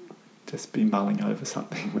 I'll just be mulling over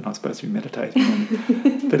something when I'm supposed to be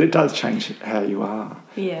meditating, but it does change how you are.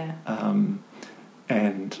 Yeah.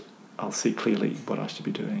 And I'll see clearly what I should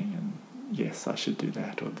be doing, and yes, I should do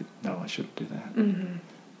that, or no, I shouldn't do that.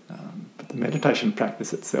 But the meditation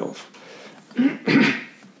practice itself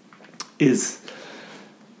is,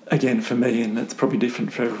 again, for me, and it's probably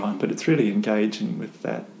different for everyone, but it's really engaging with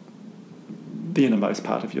the innermost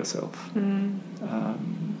part of yourself. And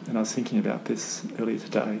I was thinking about this earlier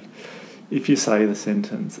today. If you say the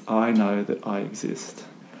sentence, "I know that I exist,"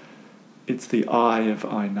 it's the I of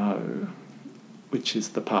I know, which is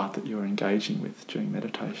the part that you're engaging with during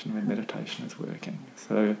meditation, when meditation is working.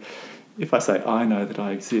 So if I say, "I know that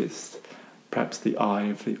I exist," perhaps the I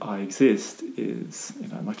of the I exist is,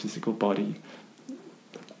 my physical body,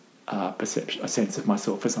 perception, a sense of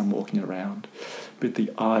myself as I'm walking around. But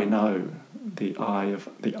the I know, the I of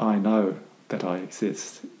the I know that I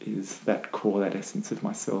exist, is that core, that essence of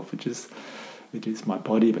myself, which is, it is my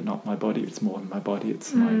body, but not my body. It's more than my body.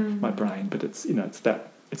 It's my brain, but it's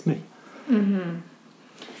it's me.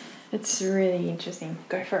 It's really interesting.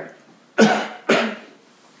 Go for it.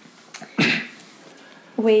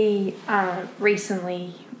 We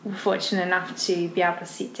recently were fortunate enough to be able to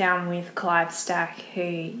sit down with Clive Stack,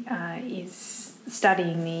 who is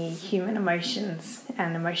studying the human emotions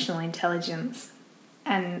and emotional intelligence.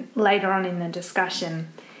 And later on in the discussion,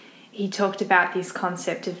 he talked about this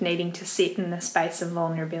concept of needing to sit in the space of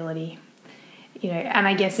vulnerability. And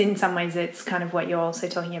I guess in some ways it's kind of what you're also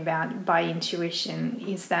talking about by intuition,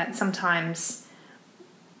 is that sometimes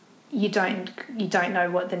you don't know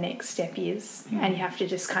what the next step is, and you have to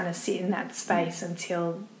just kind of sit in that space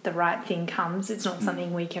until the right thing comes. It's not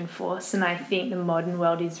something we can force, and I think the modern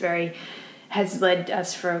world has led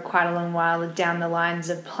us for quite a long while down the lines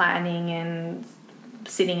of planning and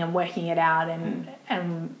sitting and working it out, and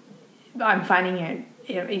I'm finding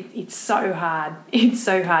it's so hard. It's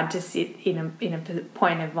so hard to sit in a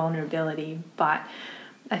point of vulnerability, but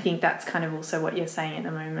I think that's kind of also what you're saying at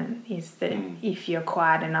the moment, is that if you're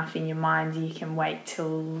quiet enough in your mind, you can wait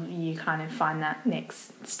till you kind of find that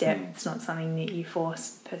next step. It's not something that you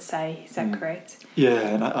force per se. Is that correct? Yeah,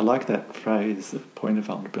 and I like that phrase, the point of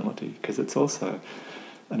vulnerability, because it's also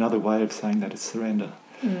another way of saying that is surrender.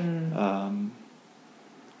 And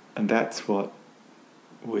that's what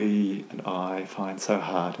we and I find so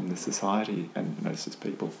hard in this society and most as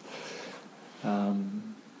people.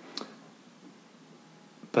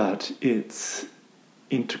 But it's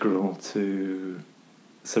integral to,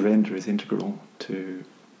 surrender is integral to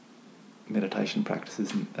meditation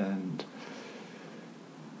practices and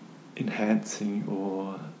enhancing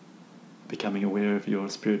or becoming aware of your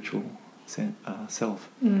spiritual self.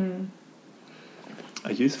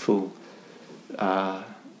 A useful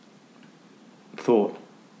thought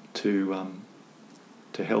to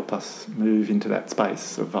help us move into that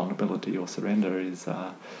space of vulnerability or surrender is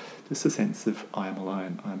just a sense of I am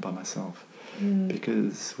alone, I am by myself.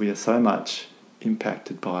 Because we are so much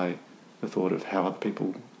impacted by the thought of how other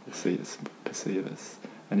people perceive us.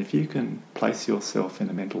 And if you can place yourself in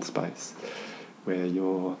a mental space where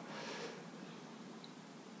you're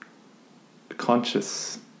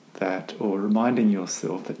conscious that, or reminding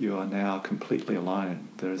yourself that you are now completely alone,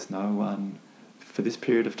 there is no one, for this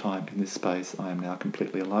period of time in this space, I am now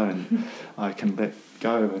completely alone. I can let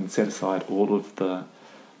go and set aside all of the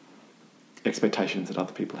expectations that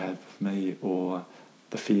other people have of me, or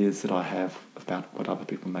the fears that I have about what other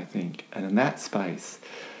people may think. And in that space,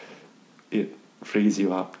 it frees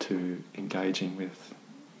you up to engaging with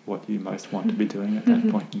what you most want to be doing at that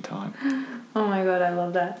point in time. Oh my God, I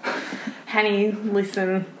love that. Hanny,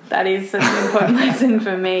 listen, that is such an important lesson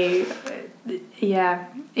for me. Yeah,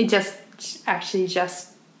 it just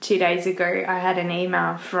 2 days ago, I had an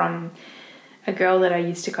email from a girl that I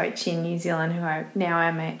used to coach in New Zealand, who I now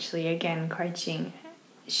am actually again coaching.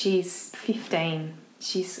 She's 15.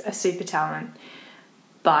 She's a super talent.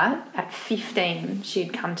 But at 15,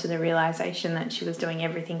 she'd come to the realisation that she was doing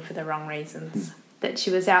everything for the wrong reasons. That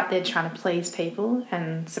she was out there trying to please people,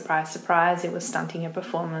 and surprise, surprise, it was stunting her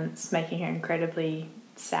performance, making her incredibly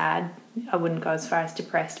sad. I wouldn't go as far as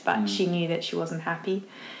depressed, but she knew that she wasn't happy,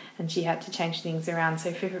 and she had to change things around.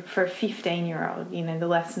 So for a 15-year-old, the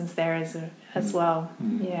lessons there as well.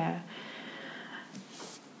 Yeah.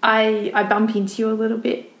 I bump into you a little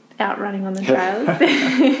bit out running on the trails.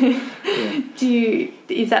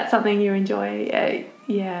 Is that something you enjoy?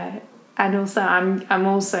 Yeah. And also, I'm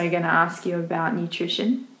also going to ask you about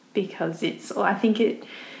nutrition, because I think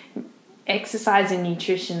exercise and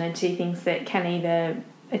nutrition are two things that can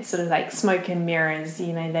it's sort of like smoke and mirrors.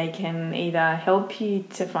 They can either help you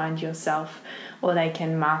to find yourself, or they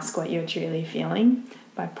can mask what you're truly feeling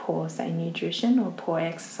by poor, say, nutrition or poor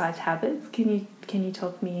exercise habits. Can you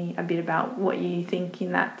talk to me a bit about what you think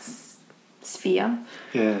in that sphere?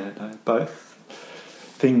 Yeah, no, both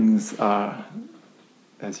things are,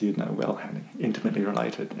 as you know well, Hanny, intimately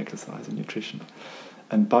related, exercise and nutrition.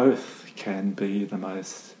 And both can be the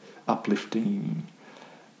most uplifting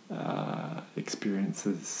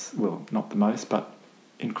experiences, well, not the most, but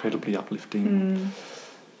incredibly uplifting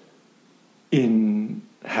in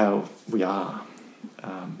how we are.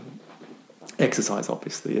 Exercise,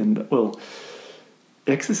 obviously. And, well,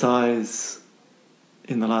 exercise,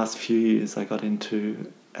 in the last few years, I got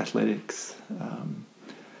into athletics.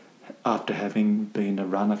 After having been a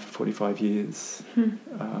runner for 45 years,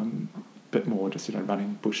 bit more just,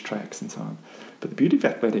 running bush tracks and so on. But the beauty of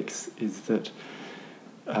athletics is that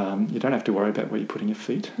you don't have to worry about where you're putting your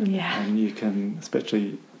feet. Yeah. And you can,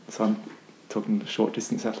 especially, so I'm talking short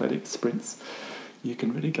distance athletics, sprints, you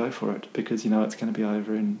can really go for it, because it's going to be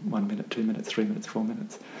over in 1 minute, 2 minutes, 3 minutes, 4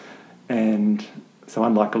 minutes. And so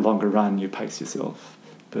unlike a longer run, you pace yourself.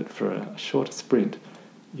 But for a shorter sprint,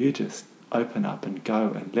 you just open up and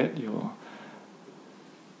go and let your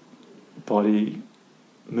body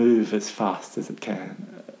move as fast as it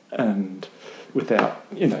can, and without,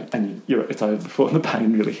 and it's over before the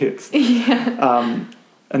pain really hits. Yeah.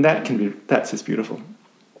 And that's just beautiful,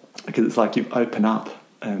 because it's like you open up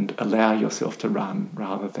and allow yourself to run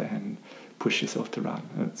rather than push yourself to run.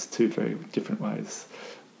 And it's two very different ways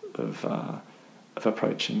of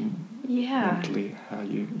approaching mentally how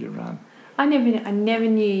you run. I never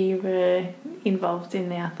knew you were involved in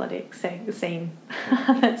the athletic scene.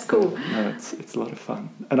 That's cool. No, it's a lot of fun,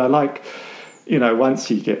 and I like, once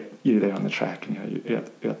you're there on the track and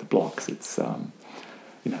you're at the blocks, it's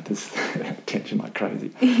there's tension like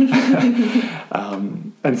crazy.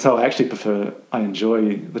 And so I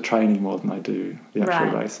enjoy the training more than I do the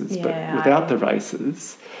actual races. Yeah, but without the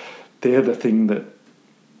races, they're the thing that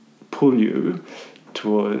pull you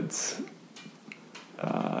towards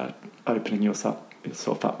opening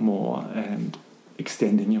yourself up more and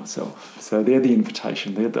extending yourself. So they're the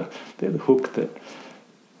invitation. They're the hook that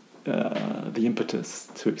the impetus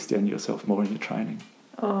to extend yourself more in your training.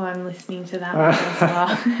 Oh, I'm listening to that one as well.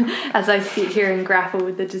 As I sit here and grapple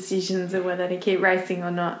with the decisions of whether to keep racing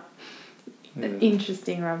or not. Yeah.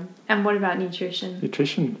 Interesting, Rob. And what about nutrition?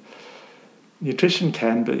 Nutrition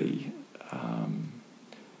can be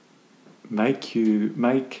make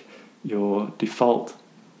your default,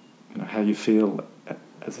 how you feel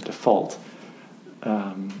as a default.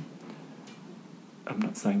 I'm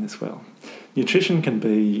not saying this well. Nutrition can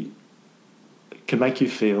make you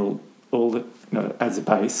feel all that, as a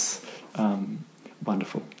base,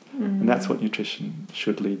 wonderful. And that's what nutrition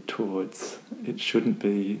should lead towards. It shouldn't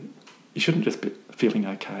be, you shouldn't just be feeling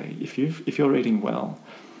okay. If you're eating well,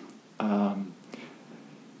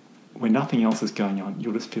 when nothing else is going on,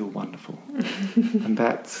 you'll just feel wonderful. And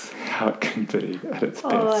that's how it can be at its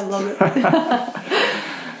best. Oh, I love it.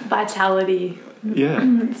 Vitality. Yeah.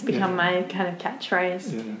 It's become my kind of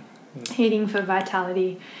catchphrase. Yeah. Eating for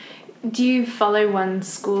vitality. Do you follow one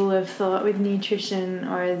school of thought with nutrition,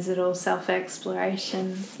 or is it all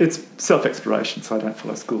self-exploration? It's self-exploration, so I don't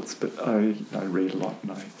follow schools, but I read a lot,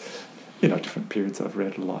 and different periods I've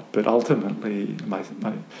read a lot. But ultimately,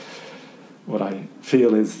 what I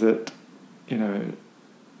feel is that,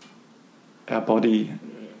 our body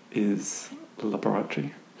is a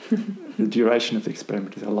laboratory. The duration of the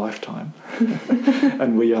experiment is our lifetime.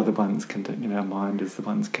 And we are the ones our mind is the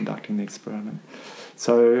ones conducting the experiment.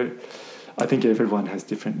 So I think everyone has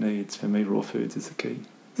different needs. For me, raw foods is the key.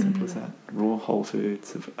 Simple as that. Raw, whole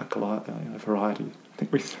foods of a variety. I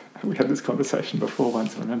think we had this conversation before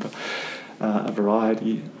once, I remember. A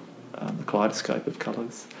variety, the kaleidoscope of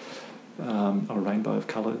colours, or a rainbow of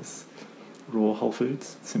colours. Raw, whole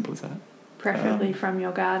foods, simple as that. Preferably from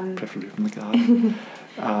your garden. Preferably from the garden.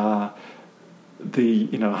 The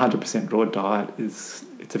 100% raw diet it's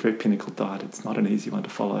a very pinnacle diet. It's not an easy one to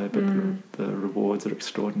follow, but the rewards are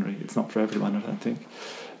extraordinary. It's not for everyone, I don't think.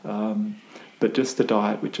 But just the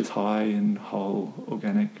diet which is high in whole,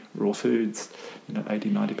 organic, raw foods,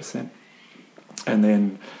 80-90%. And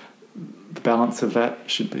then the balance of that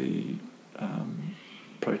should be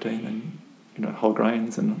protein and whole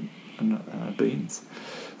grains and beans.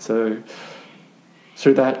 So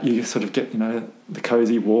through that you sort of get the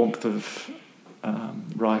cosy warmth of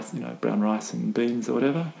rice, brown rice and beans or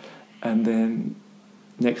whatever, and then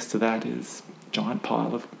next to that is a giant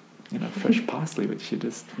pile of fresh parsley which you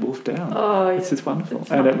just wolf down. Oh, it's just wonderful,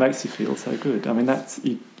 and it makes you feel so good. I mean, it's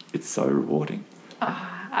so rewarding.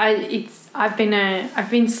 I've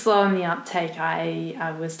been slow on the uptake.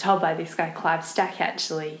 I was told by this guy Clive Stack,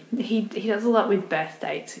 actually. He does a lot with birth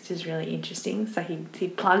dates, which is really interesting. So he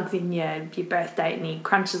plugs in your birth date and he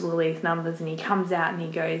crunches all these numbers and he comes out and he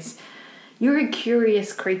goes, "You're a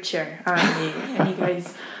curious creature, aren't you?" And he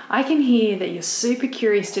goes, "I can hear that you're super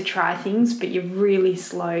curious to try things, but you're really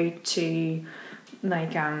slow to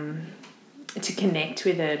to connect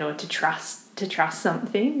with it or to trust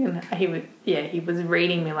something." And he was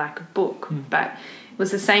reading me like a book. But it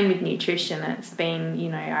was the same with nutrition. It's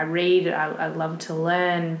been, I read, I love to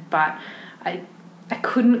learn, but I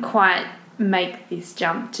couldn't quite make this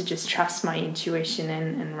jump to just trust my intuition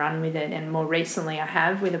and run with it. And more recently I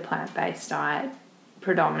have, with a plant-based diet,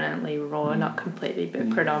 predominantly raw, not completely, but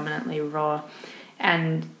predominantly raw.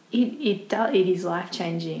 And it is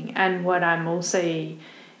life-changing. And what I'm also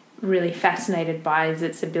really fascinated by is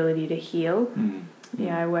its ability to heal.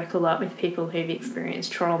 I work a lot with people who've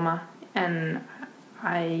experienced trauma, and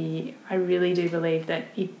I really do believe that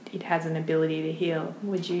it has an ability to heal.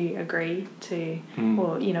 Would you agree to,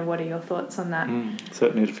 or what are your thoughts on that?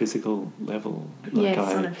 Certainly at a physical level. Yes,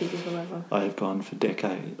 on a physical level. I have gone for a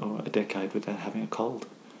decade without having a cold,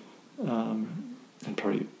 and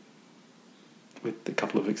probably with a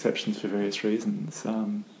couple of exceptions for various reasons.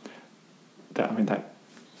 That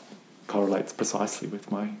correlates precisely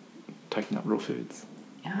with my taking up raw foods.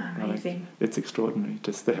 Yeah, amazing. It's extraordinary,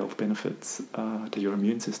 just the health benefits to your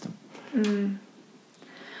immune system.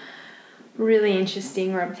 Really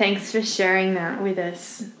interesting, Rob. Thanks for sharing that with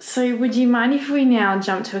us. So would you mind if we now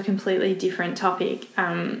jump to a completely different topic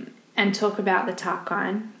and talk about the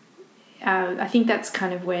Tarkine? I think that's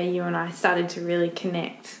kind of where you and I started to really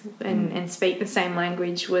connect and speak the same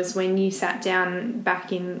language, was when you sat down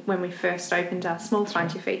back in when we first opened our small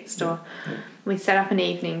Find Your Feet store. Yeah. We set up an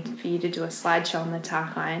evening for you to do a slideshow on the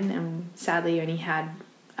Tarkine, and sadly you only had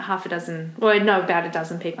about a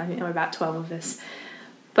dozen people. I think there were about 12 of us.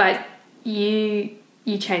 But you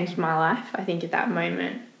changed my life, I think, at that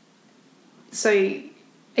moment. So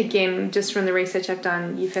again, just from the research I've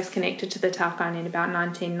done, you first connected to the Tarkine in about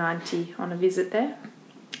 1990 on a visit there.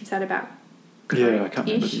 Is that about correct-ish? Yeah, I can't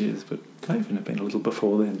remember the years, but it may even have been a little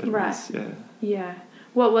before then. But right. It was, yeah. Yeah.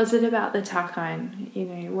 What was it about the Tarkine? You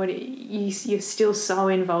know, you're still so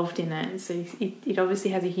involved in it, so it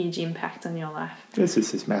obviously has a huge impact on your life. It's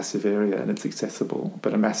just this massive area, and it's accessible,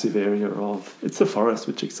 but a massive area it's the forest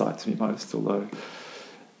which excites me most, although,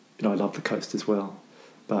 you know, I love the coast as well.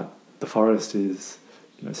 But the forest is,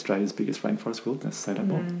 you know, Australia's biggest rainforest wilderness, say no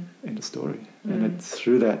more, end of story. And it's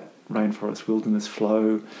through that rainforest wilderness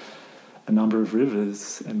flow a number of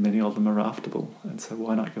rivers, and many of them are raftable, and so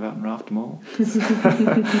why not go out and raft them all?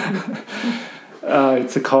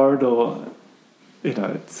 It's a corridor, you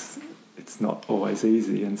know, it's not always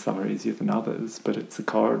easy, and some are easier than others, but it's a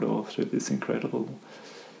corridor through this incredible,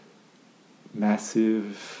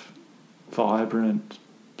 massive, vibrant,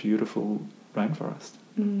 beautiful rainforest.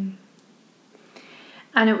 And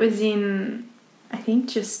it was in, I think,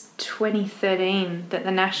 just 2013 that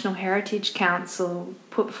the National Heritage Council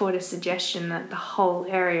put forward a suggestion that the whole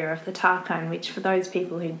area of the Tarkine, which for those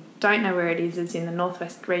people who don't know where it is in the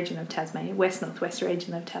northwest region of Tasmania, west-northwest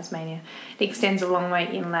region of Tasmania. It extends a long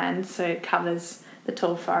way inland, so it covers the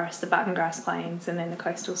tall forest, the button grass plains, and then the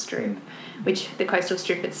coastal strip, which the coastal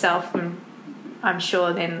strip itself, and I'm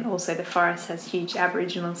sure then also the forest, has huge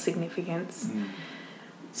Aboriginal significance.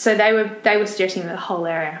 So they were suggesting that the whole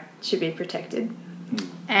area should be protected.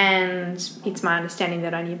 And it's my understanding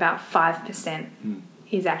that only about 5%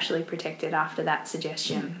 is actually protected after that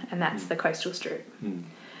suggestion, and that's the coastal strip.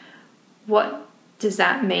 What does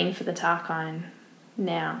that mean for the Tarkine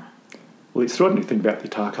now? Well, the extraordinary thing about the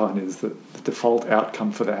Tarkine is that the default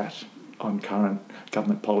outcome for that on current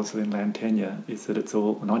government policy and land tenure is that it's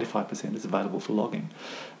all 95% is available for logging.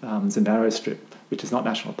 There's a narrow strip, which is not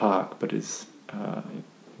national park, but is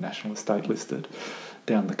national estate listed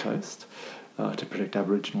down the coast to protect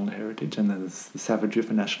Aboriginal heritage, and then there's the Savage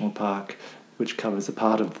River National Park, which covers a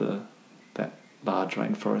part of that large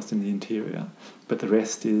rainforest in the interior, but the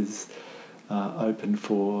rest is open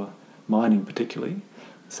for mining particularly.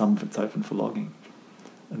 Some of it's open for logging.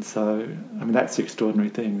 And so, I mean, that's the extraordinary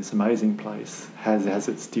thing. This amazing place has as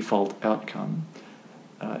its default outcome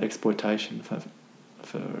exploitation for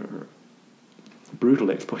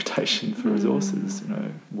brutal exploitation for resources, you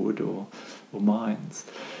know, wood or mines.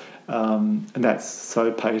 And that's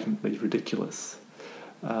so patently ridiculous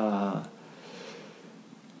that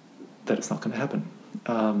it's not going to happen.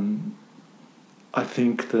 I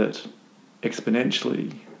think that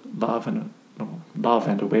exponentially love and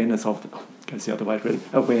awareness of goes the other way, really.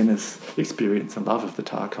 Awareness, experience and love of the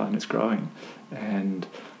Tarkine is growing, and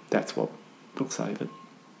that's what will save it.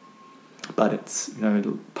 But it's, you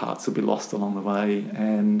know, parts will be lost along the way,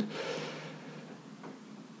 and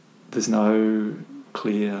there's no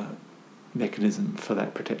clear mechanism for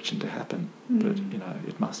that protection to happen. But, you know,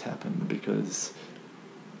 it must happen because,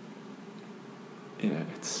 you know,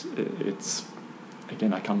 it's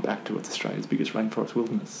again, I come back to it's Australia's biggest rainforest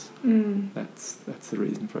wilderness. That's the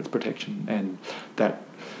reason for its protection, and that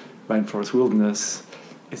rainforest wilderness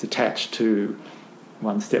is attached to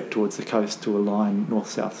one step towards the coast to a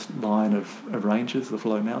north-south line of ranges of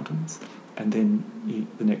low mountains, and then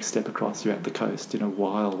the next step across you're at the coast in a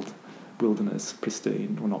wild wilderness,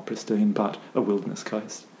 pristine, or not pristine, but a wilderness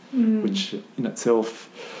coast, which in itself,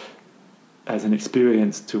 as an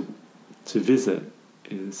experience to visit,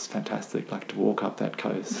 is fantastic. Like to walk up that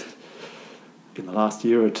coast. In the last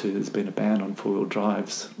year or two, there's been a ban on four-wheel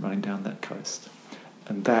drives running down that coast,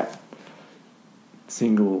 and that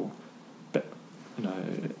single, you know,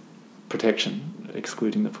 protection,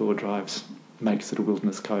 excluding the four-wheel drives, makes it a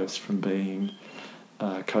wilderness coast from being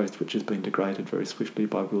a coast which has been degraded very swiftly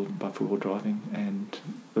by four-wheel driving and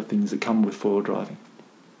the things that come with four-wheel driving.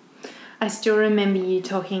 I still remember you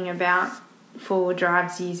talking about four-wheel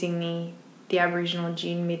drives using the Aboriginal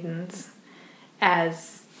dune middens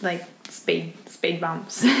as like speed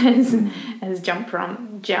bumps, as jump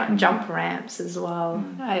ramps as well.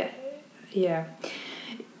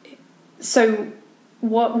 So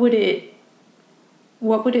what would it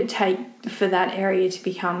take for that area to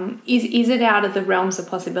become, is it out of the realms of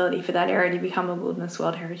possibility for that area to become a Wilderness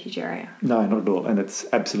World Heritage Area? No, not at all, and it's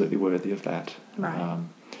absolutely worthy of that. Right.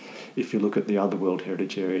 if you look at the other World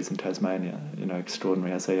Heritage Areas in Tasmania,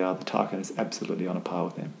 extraordinary as they are, the Tarkine is absolutely on a par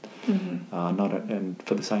with them. Mm-hmm. And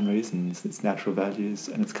for the same reasons, its natural values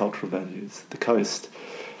and its cultural values. The coast,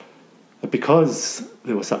 because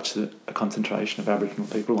there was such a concentration of Aboriginal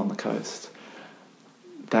people on the coast,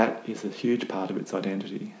 that is a huge part of its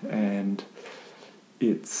identity, and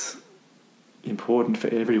it's important for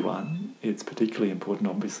everyone. It's particularly important,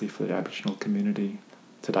 obviously, for the Aboriginal community,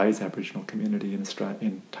 today's Aboriginal community in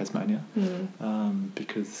Tasmania,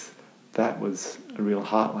 because that was a real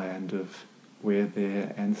heartland of where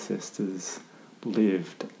their ancestors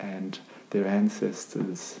lived, and their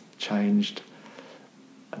ancestors changed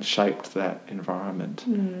and shaped that environment.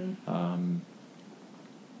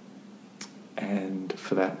 And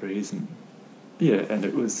for that reason, and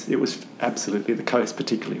it was absolutely, the coast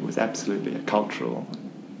particularly was absolutely a cultural,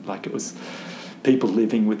 like it was people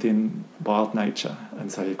living within wild nature,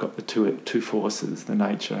 and so you've got the two forces, the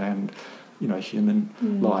nature and human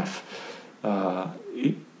life,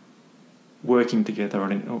 working together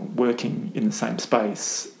and working in the same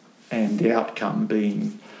space, and the outcome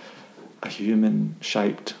being a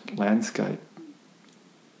human-shaped landscape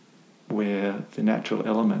where the natural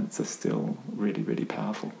elements are still really, really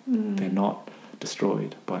powerful. They're not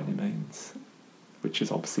destroyed by any means, which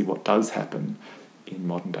is obviously what does happen in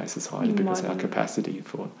modern-day society, because our capacity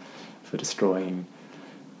for destroying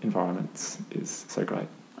environments is so great.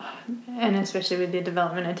 And especially with the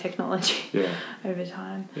development of technology over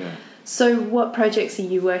time. Yeah. So what projects are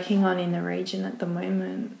you working on in the region at the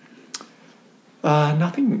moment?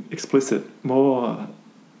 Nothing explicit. More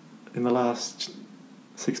in the last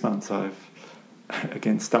 6 months, I've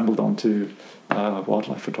again stumbled onto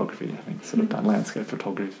wildlife photography. Having sort of done landscape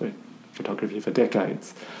photography for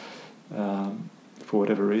decades. For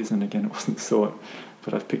whatever reason, again, it wasn't sought,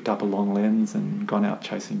 but I've picked up a long lens and gone out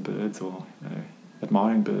chasing birds, or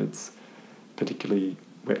admiring birds, particularly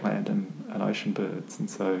wetland and ocean birds. And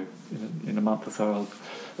so in a month or so,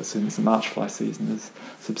 as soon as the March fly season has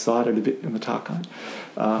subsided a bit in the Tarkine,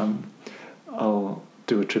 I'll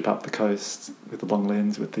do a trip up the coast with a long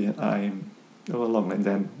lens, with the aim, or a long lens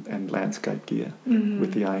and landscape gear,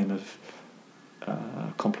 with the aim of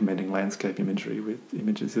complementing landscape imagery with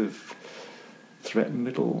images of threatened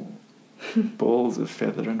little balls of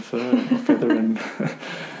feather and fur, or feather and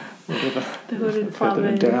whatever, the hooded feather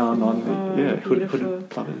and down on the hooded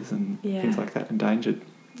plovers and things like that, endangered,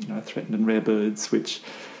 threatened and rare birds which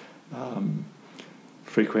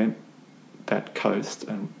frequent that coast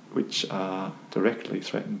and which are directly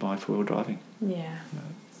threatened by four-wheel driving. Yeah.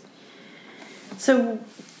 So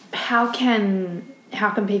how can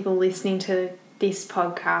people listening to this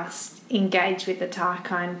podcast engage with the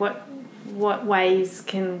Tarkine? What ways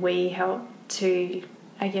can we help to,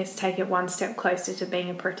 I guess, take it one step closer to being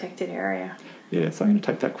a protected area? Yeah, so I'm going to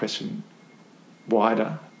take that question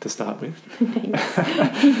wider to start with. Thanks.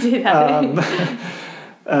 You do that.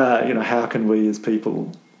 How can we as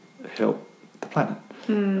people help the planet?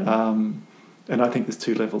 And I think there's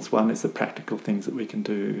two levels. One is the practical things that we can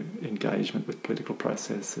do, engagement with political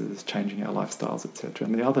processes, changing our lifestyles, etc.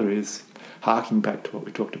 And the other is harking back to what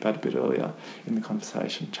we talked about a bit earlier in the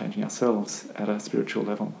conversation, changing ourselves at a spiritual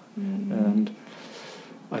level. And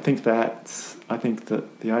I think that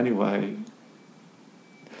the only way,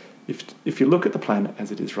 if you look at the planet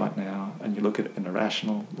as it is right now, and you look at it in a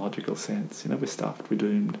rational, logical sense, we're stuffed, we're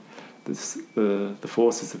doomed. The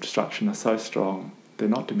forces of destruction are so strong, they're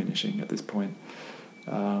not diminishing at this point.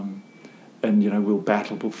 And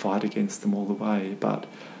we'll fight against them all the way, but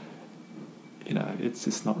it's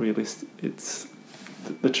just not realistic.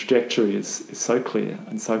 The trajectory is so clear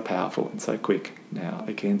and so powerful and so quick now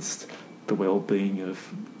against the well-being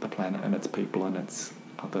of the planet and its people and its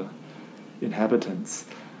other inhabitants,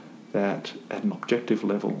 that at an objective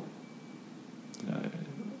level,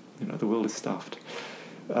 the world is stuffed.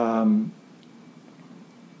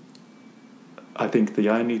 I think the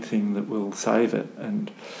only thing that will save it, and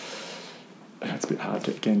it's a bit hard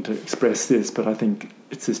to express this, but I think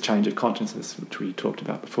it's this change of consciousness which we talked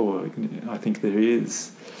about before. I think there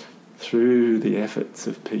is, through the efforts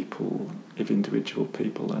of people, of individual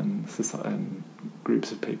people and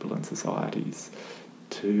groups of people and societies,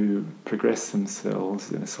 to progress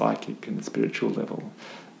themselves in a psychic and a spiritual level.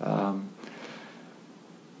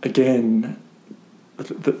 Again,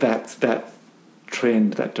 that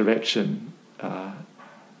trend, that direction,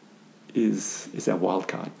 is our wild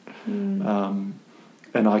card.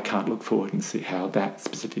 And I can't look forward and see how that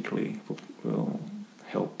specifically will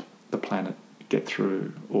help the planet get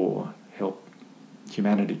through, or help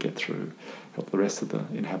humanity get through, help the rest of the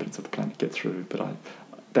inhabitants of the planet get through. But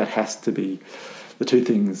that has to be the two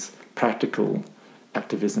things: practical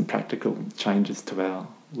activism, practical changes to our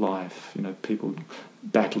life, you know, people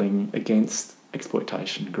battling against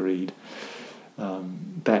exploitation, greed,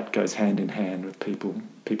 that goes hand in hand with people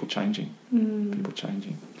changing. People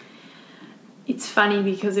changing. It's funny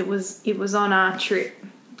because it was on our trip.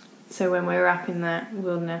 So when we were up in the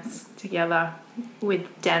wilderness together with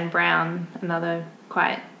Dan Brown, another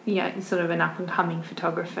quite, sort of an up-and-coming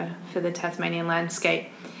photographer for the Tasmanian landscape,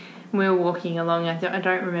 we were walking along. I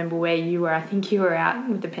don't remember where you were. I think you were out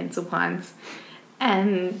with the pencil pines.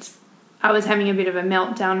 And I was having a bit of a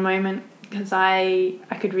meltdown moment because I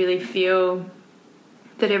could really feel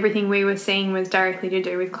that everything we were seeing was directly to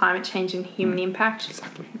do with climate change and human impact.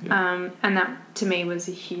 Exactly. Yeah. And that, to me, was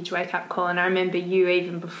a huge wake-up call. And I remember you,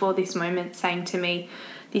 even before this moment, saying to me,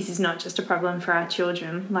 this is not just a problem for our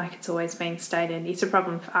children, like it's always been stated, it's a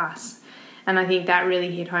problem for us. And I think that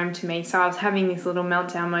really hit home to me. So I was having this little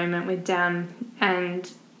meltdown moment with Dan, and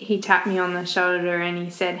he tapped me on the shoulder and he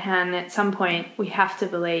said, Han, at some point we have to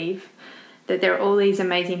believe that there are all these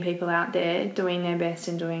amazing people out there doing their best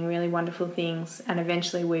and doing really wonderful things, and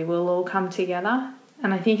eventually we will all come together.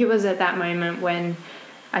 And I think it was at that moment when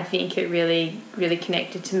I think it really, really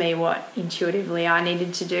connected to me what intuitively I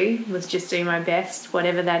needed to do was just do my best,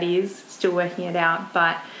 whatever that is, still working it out,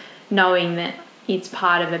 but knowing that it's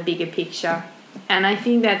part of a bigger picture. And I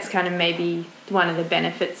think that's kind of maybe one of the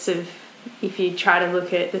benefits of, if you try to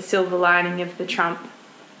look at the silver lining of the Trump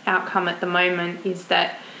outcome at the moment, is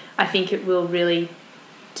that I think it will really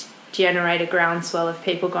generate a groundswell of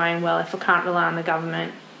people going, well, if I can't rely on the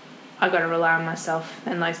government, I've got to rely on myself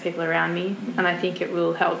and those people around me. And I think it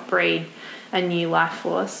will help breed a new life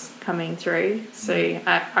force coming through. So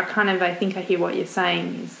I think I hear what you're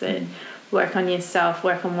saying, is that work on yourself,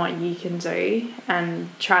 work on what you can do, and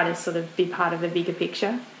try to sort of be part of a bigger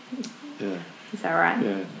picture. Yeah. Is that right?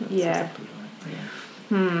 Yeah, that's exactly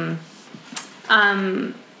right.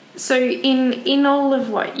 Yeah. So in all of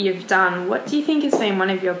what you've done, what do you think has been one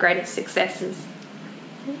of your greatest successes?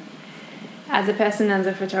 As a person, as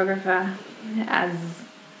a photographer, as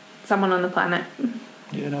someone on the planet?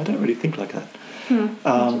 Yeah, no, I don't really think like that.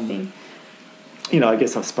 Interesting. I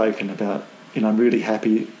guess I've spoken about, I'm really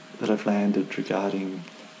happy that I've landed regarding,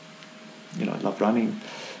 I love running.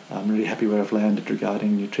 I'm really happy where I've landed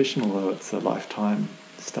regarding nutrition, although it's a lifetime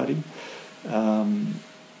study. I'm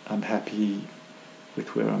happy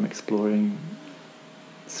with where I'm exploring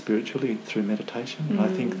spiritually through meditation. And I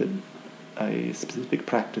think that a specific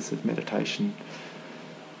practice of meditation,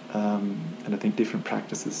 and I think different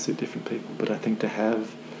practices suit different people, but I think to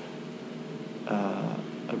have a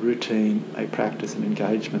routine, a practice, an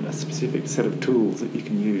engagement, a specific set of tools that you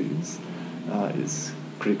can use is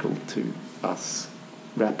critical to us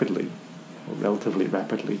rapidly, or relatively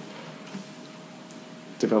rapidly,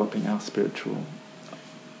 developing our spiritual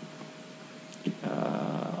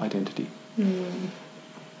identity.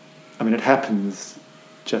 I mean, it happens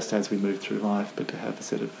just as we move through life, but to have a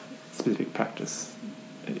set of specific practice,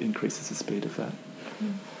 it increases the speed of that,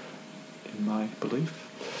 in my belief.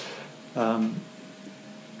 And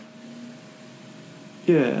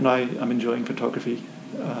I'm enjoying photography.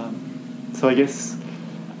 So I guess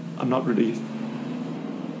I'm not really...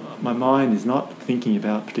 My mind is not thinking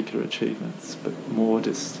about particular achievements, but more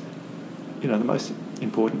just, the most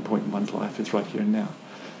important point in one's life is right here and now.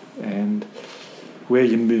 And where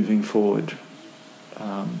you're moving forward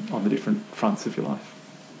on the different fronts of your life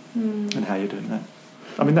and how you're doing that.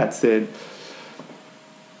 I mean, that said,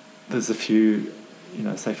 there's a few,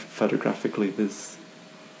 say photographically, there's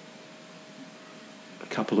a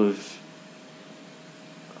couple of,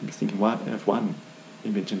 I'm just thinking of one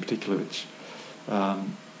image in particular which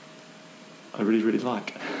I really, really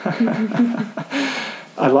like.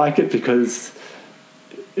 I like it because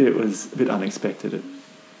it was a bit unexpected.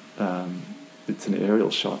 It's an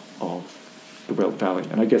aerial shot of the Weld Valley,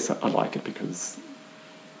 and I guess I like it because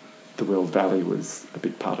the Weld Valley was a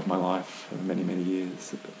big part of my life for many, many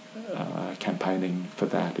years. Campaigning for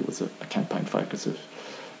that, it was a campaign focus of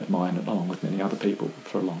mine, along with many other people,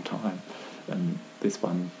 for a long time. And this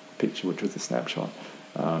one picture, which was a snapshot,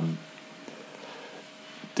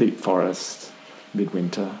 deep forest,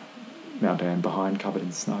 midwinter, Mount Anne behind, covered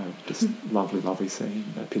in snow. Just lovely, lovely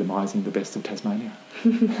scene, epitomising the best of Tasmania.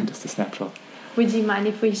 Just a snapshot. Would you mind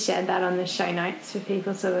if we shared that on the show notes for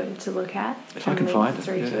people to look at? If I can find it,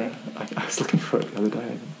 yeah. I was looking for it the other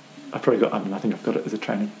day. I think I've got it as a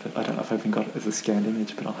training, but I don't know if I've even got it as a scanned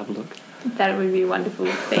image, but I'll have a look. That would be wonderful.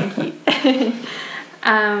 Thank you.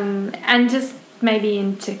 And just maybe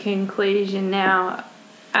into conclusion now,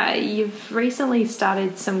 you've recently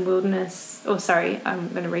started some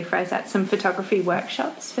some photography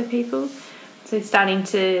workshops for people. So starting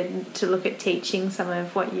to look at teaching some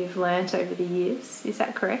of what you've learnt over the years. Is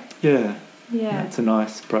that correct? Yeah. Yeah. It's a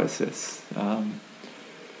nice process. And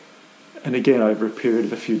again, over a period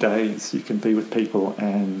of a few days, you can be with people,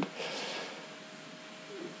 and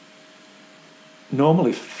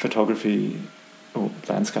normally photography or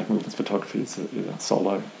landscape movements photography is a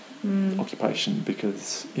solo occupation,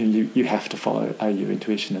 because you have to follow your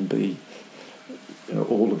intuition, and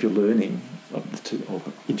all of your learning or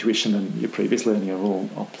intuition and your previous learning are all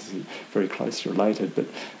obviously very closely related, but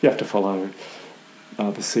you have to follow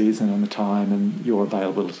the season and the time and your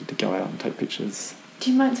availability to go out and take pictures.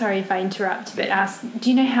 Do you mind, sorry if I interrupt, but do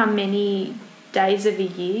you know how many days of a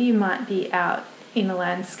year you might be out in a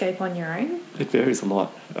landscape on your own? It varies a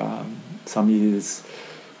lot. Some years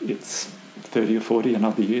it's 30 or 40, and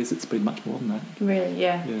other years it's been much more than that. Really?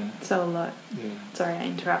 Yeah. Yeah. So a lot. Yeah. Sorry, I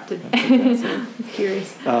interrupted. Okay, so, I was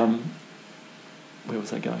curious. Where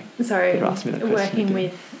was I going? Sorry, You asked me that question working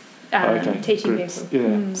again. with teaching groups.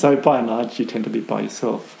 people. Yeah. So by and large, you tend to be by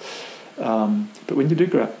yourself. But when you do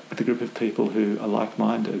go out with a group of people who are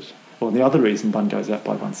like-minded, well, the other reason one goes out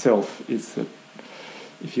by oneself is that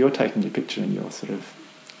if you're taking your picture and you're sort of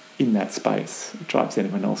in that space, it drives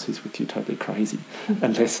anyone else who's with you totally crazy,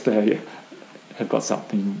 unless they have got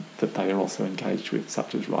something that they are also engaged with,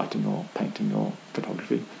 such as writing or painting or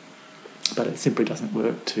photography. But it simply doesn't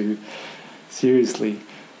work to seriously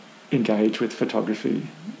engage with photography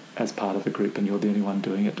as part of a group and you're the only one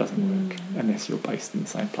doing it. Doesn't work unless you're based in the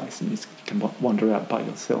same place and you can wander out by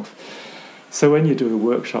yourself. So when you do a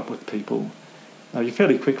workshop with people, you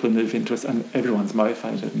fairly quickly move into it, and everyone's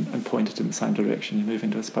motivated and pointed in the same direction. You move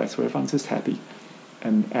into a space where everyone's just happy.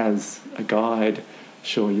 And as a guide,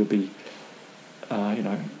 sure, you'll be,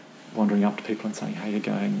 wandering up to people and saying, "How you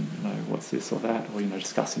going? What's this or that?" Or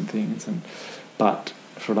discussing things. But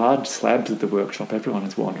for large slabs of the workshop, everyone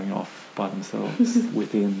is wandering off by themselves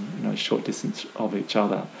within short distance of each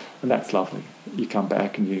other, and that's lovely. You come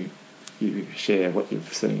back and you share what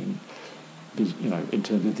you've seen. In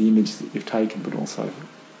terms of the image that you've taken, but also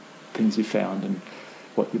things you found and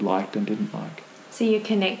what you liked and didn't like. So you're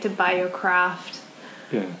connected by your craft.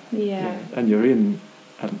 Yeah. And you're in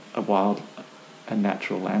a wild and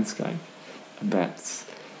natural landscape, and that's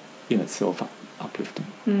in itself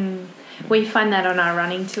uplifting. We find that on our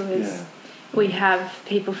running tours. Yeah. We have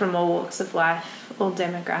people from all walks of life, all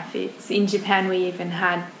demographics. In Japan, we even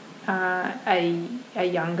had a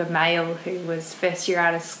younger male who was first year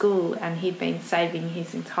out of school, and he'd been saving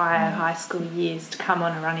his entire high school years to come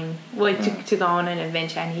on to go on an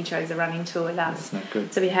adventure, and he chose a running tour with us. That's not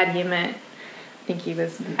good. So we had him at, I think he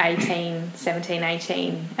was 17,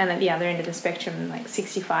 18, and at the other end of the spectrum, like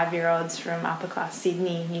 65-year-olds from upper class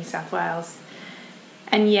Sydney, New South Wales.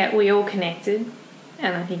 And yet we all connected,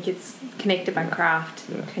 and I think it's connected by craft,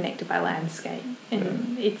 connected by landscape.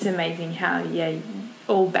 And it's amazing how,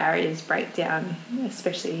 all barriers break down,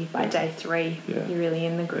 especially by day 3. You're really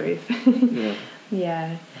in the groove.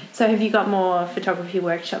 So have you got more photography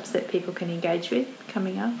workshops that people can engage with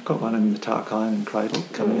coming up? I've got one in the Tarkine and Cradle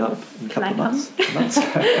coming up in a couple of months.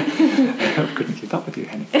 I couldn't keep up with you,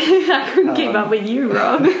 Henny. I couldn't keep up with you,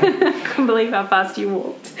 Rob. I couldn't believe how fast you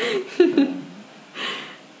walked.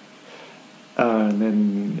 And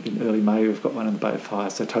then in early May we've got one in the Bay of Fire,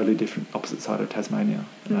 so totally different, opposite side of Tasmania.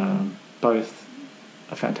 Both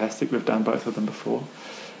are fantastic. We've done both of them before.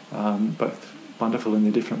 Both wonderful in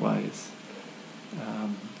their different ways.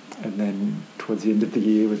 And then towards the end of the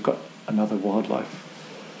year we've got another wildlife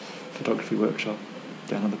photography workshop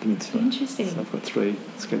down on the peninsula. Interesting. So I've got 3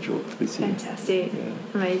 scheduled for this year. Fantastic.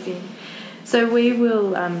 Amazing. So we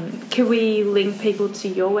will, can we link people to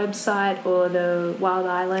your website or the Wild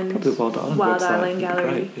Island? Probably the Wild Island Wild website. Island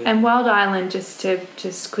Gallery. Great, And Wild Island, just to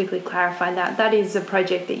quickly clarify that is a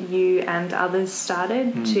project that you and others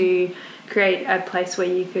started to create a place where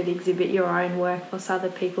you could exhibit your own work plus other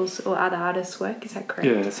people's or other artists' work. Is that correct?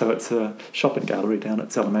 Yeah, so it's a shop and gallery down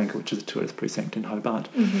at Salamanca, which is a tourist precinct in Hobart.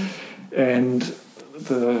 And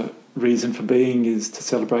the reason for being is to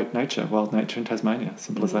celebrate nature, wild nature in Tasmania,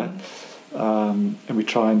 simple as that. And we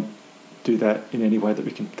try and do that in any way that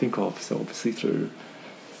we can think of. So obviously through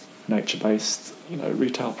nature-based,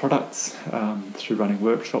 retail products, through running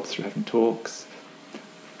workshops, through having talks,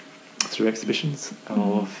 through exhibitions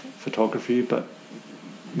of photography, but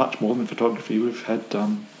much more than photography. We've had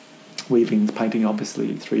weaving, painting,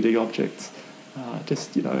 obviously, 3D objects,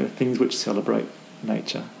 just things which celebrate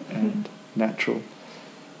nature and natural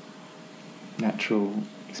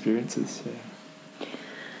experiences.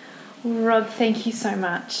 Well, Rob, thank you so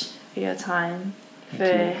much for your time,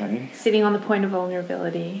 Thank you, sitting on the point of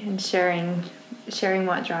vulnerability and sharing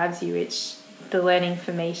what drives you, which the learning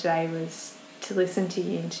for me today was to listen to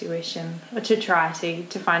your intuition, or to try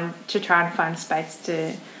and find space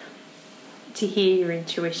to hear your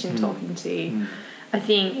intuition talking to you. I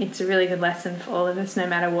think it's a really good lesson for all of us, no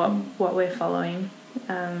matter what we're following.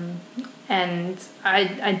 And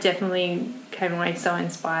I definitely came away so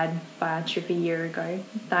inspired by our trip a year ago.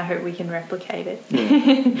 I hope we can replicate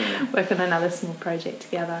it. Work on another small project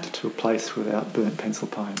together. To a place without burnt pencil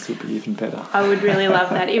pines would be even better. I would really love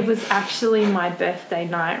that. It was actually my birthday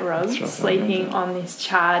night, Rob, right, sleeping on this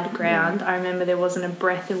charred ground. I remember there wasn't a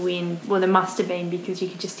breath of wind. Well, there must have been, because you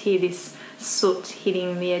could just hear this soot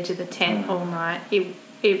hitting the edge of the tent all night.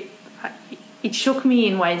 It shook me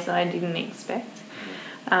in ways that I didn't expect.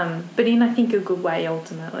 But in, I think, a good way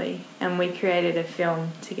ultimately. And we created a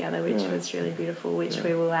film together, which was really beautiful, which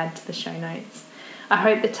we will add to the show notes. I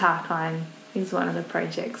hope the Tarkine is one of the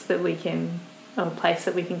projects that we can, or a place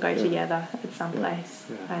that we can go together at some place.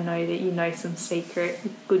 I know that you know some secret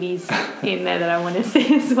goodies in there that I want to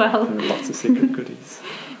see as well. There are lots of secret goodies.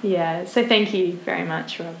 So thank you very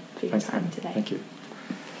much, Rob, for your time today. Thank you.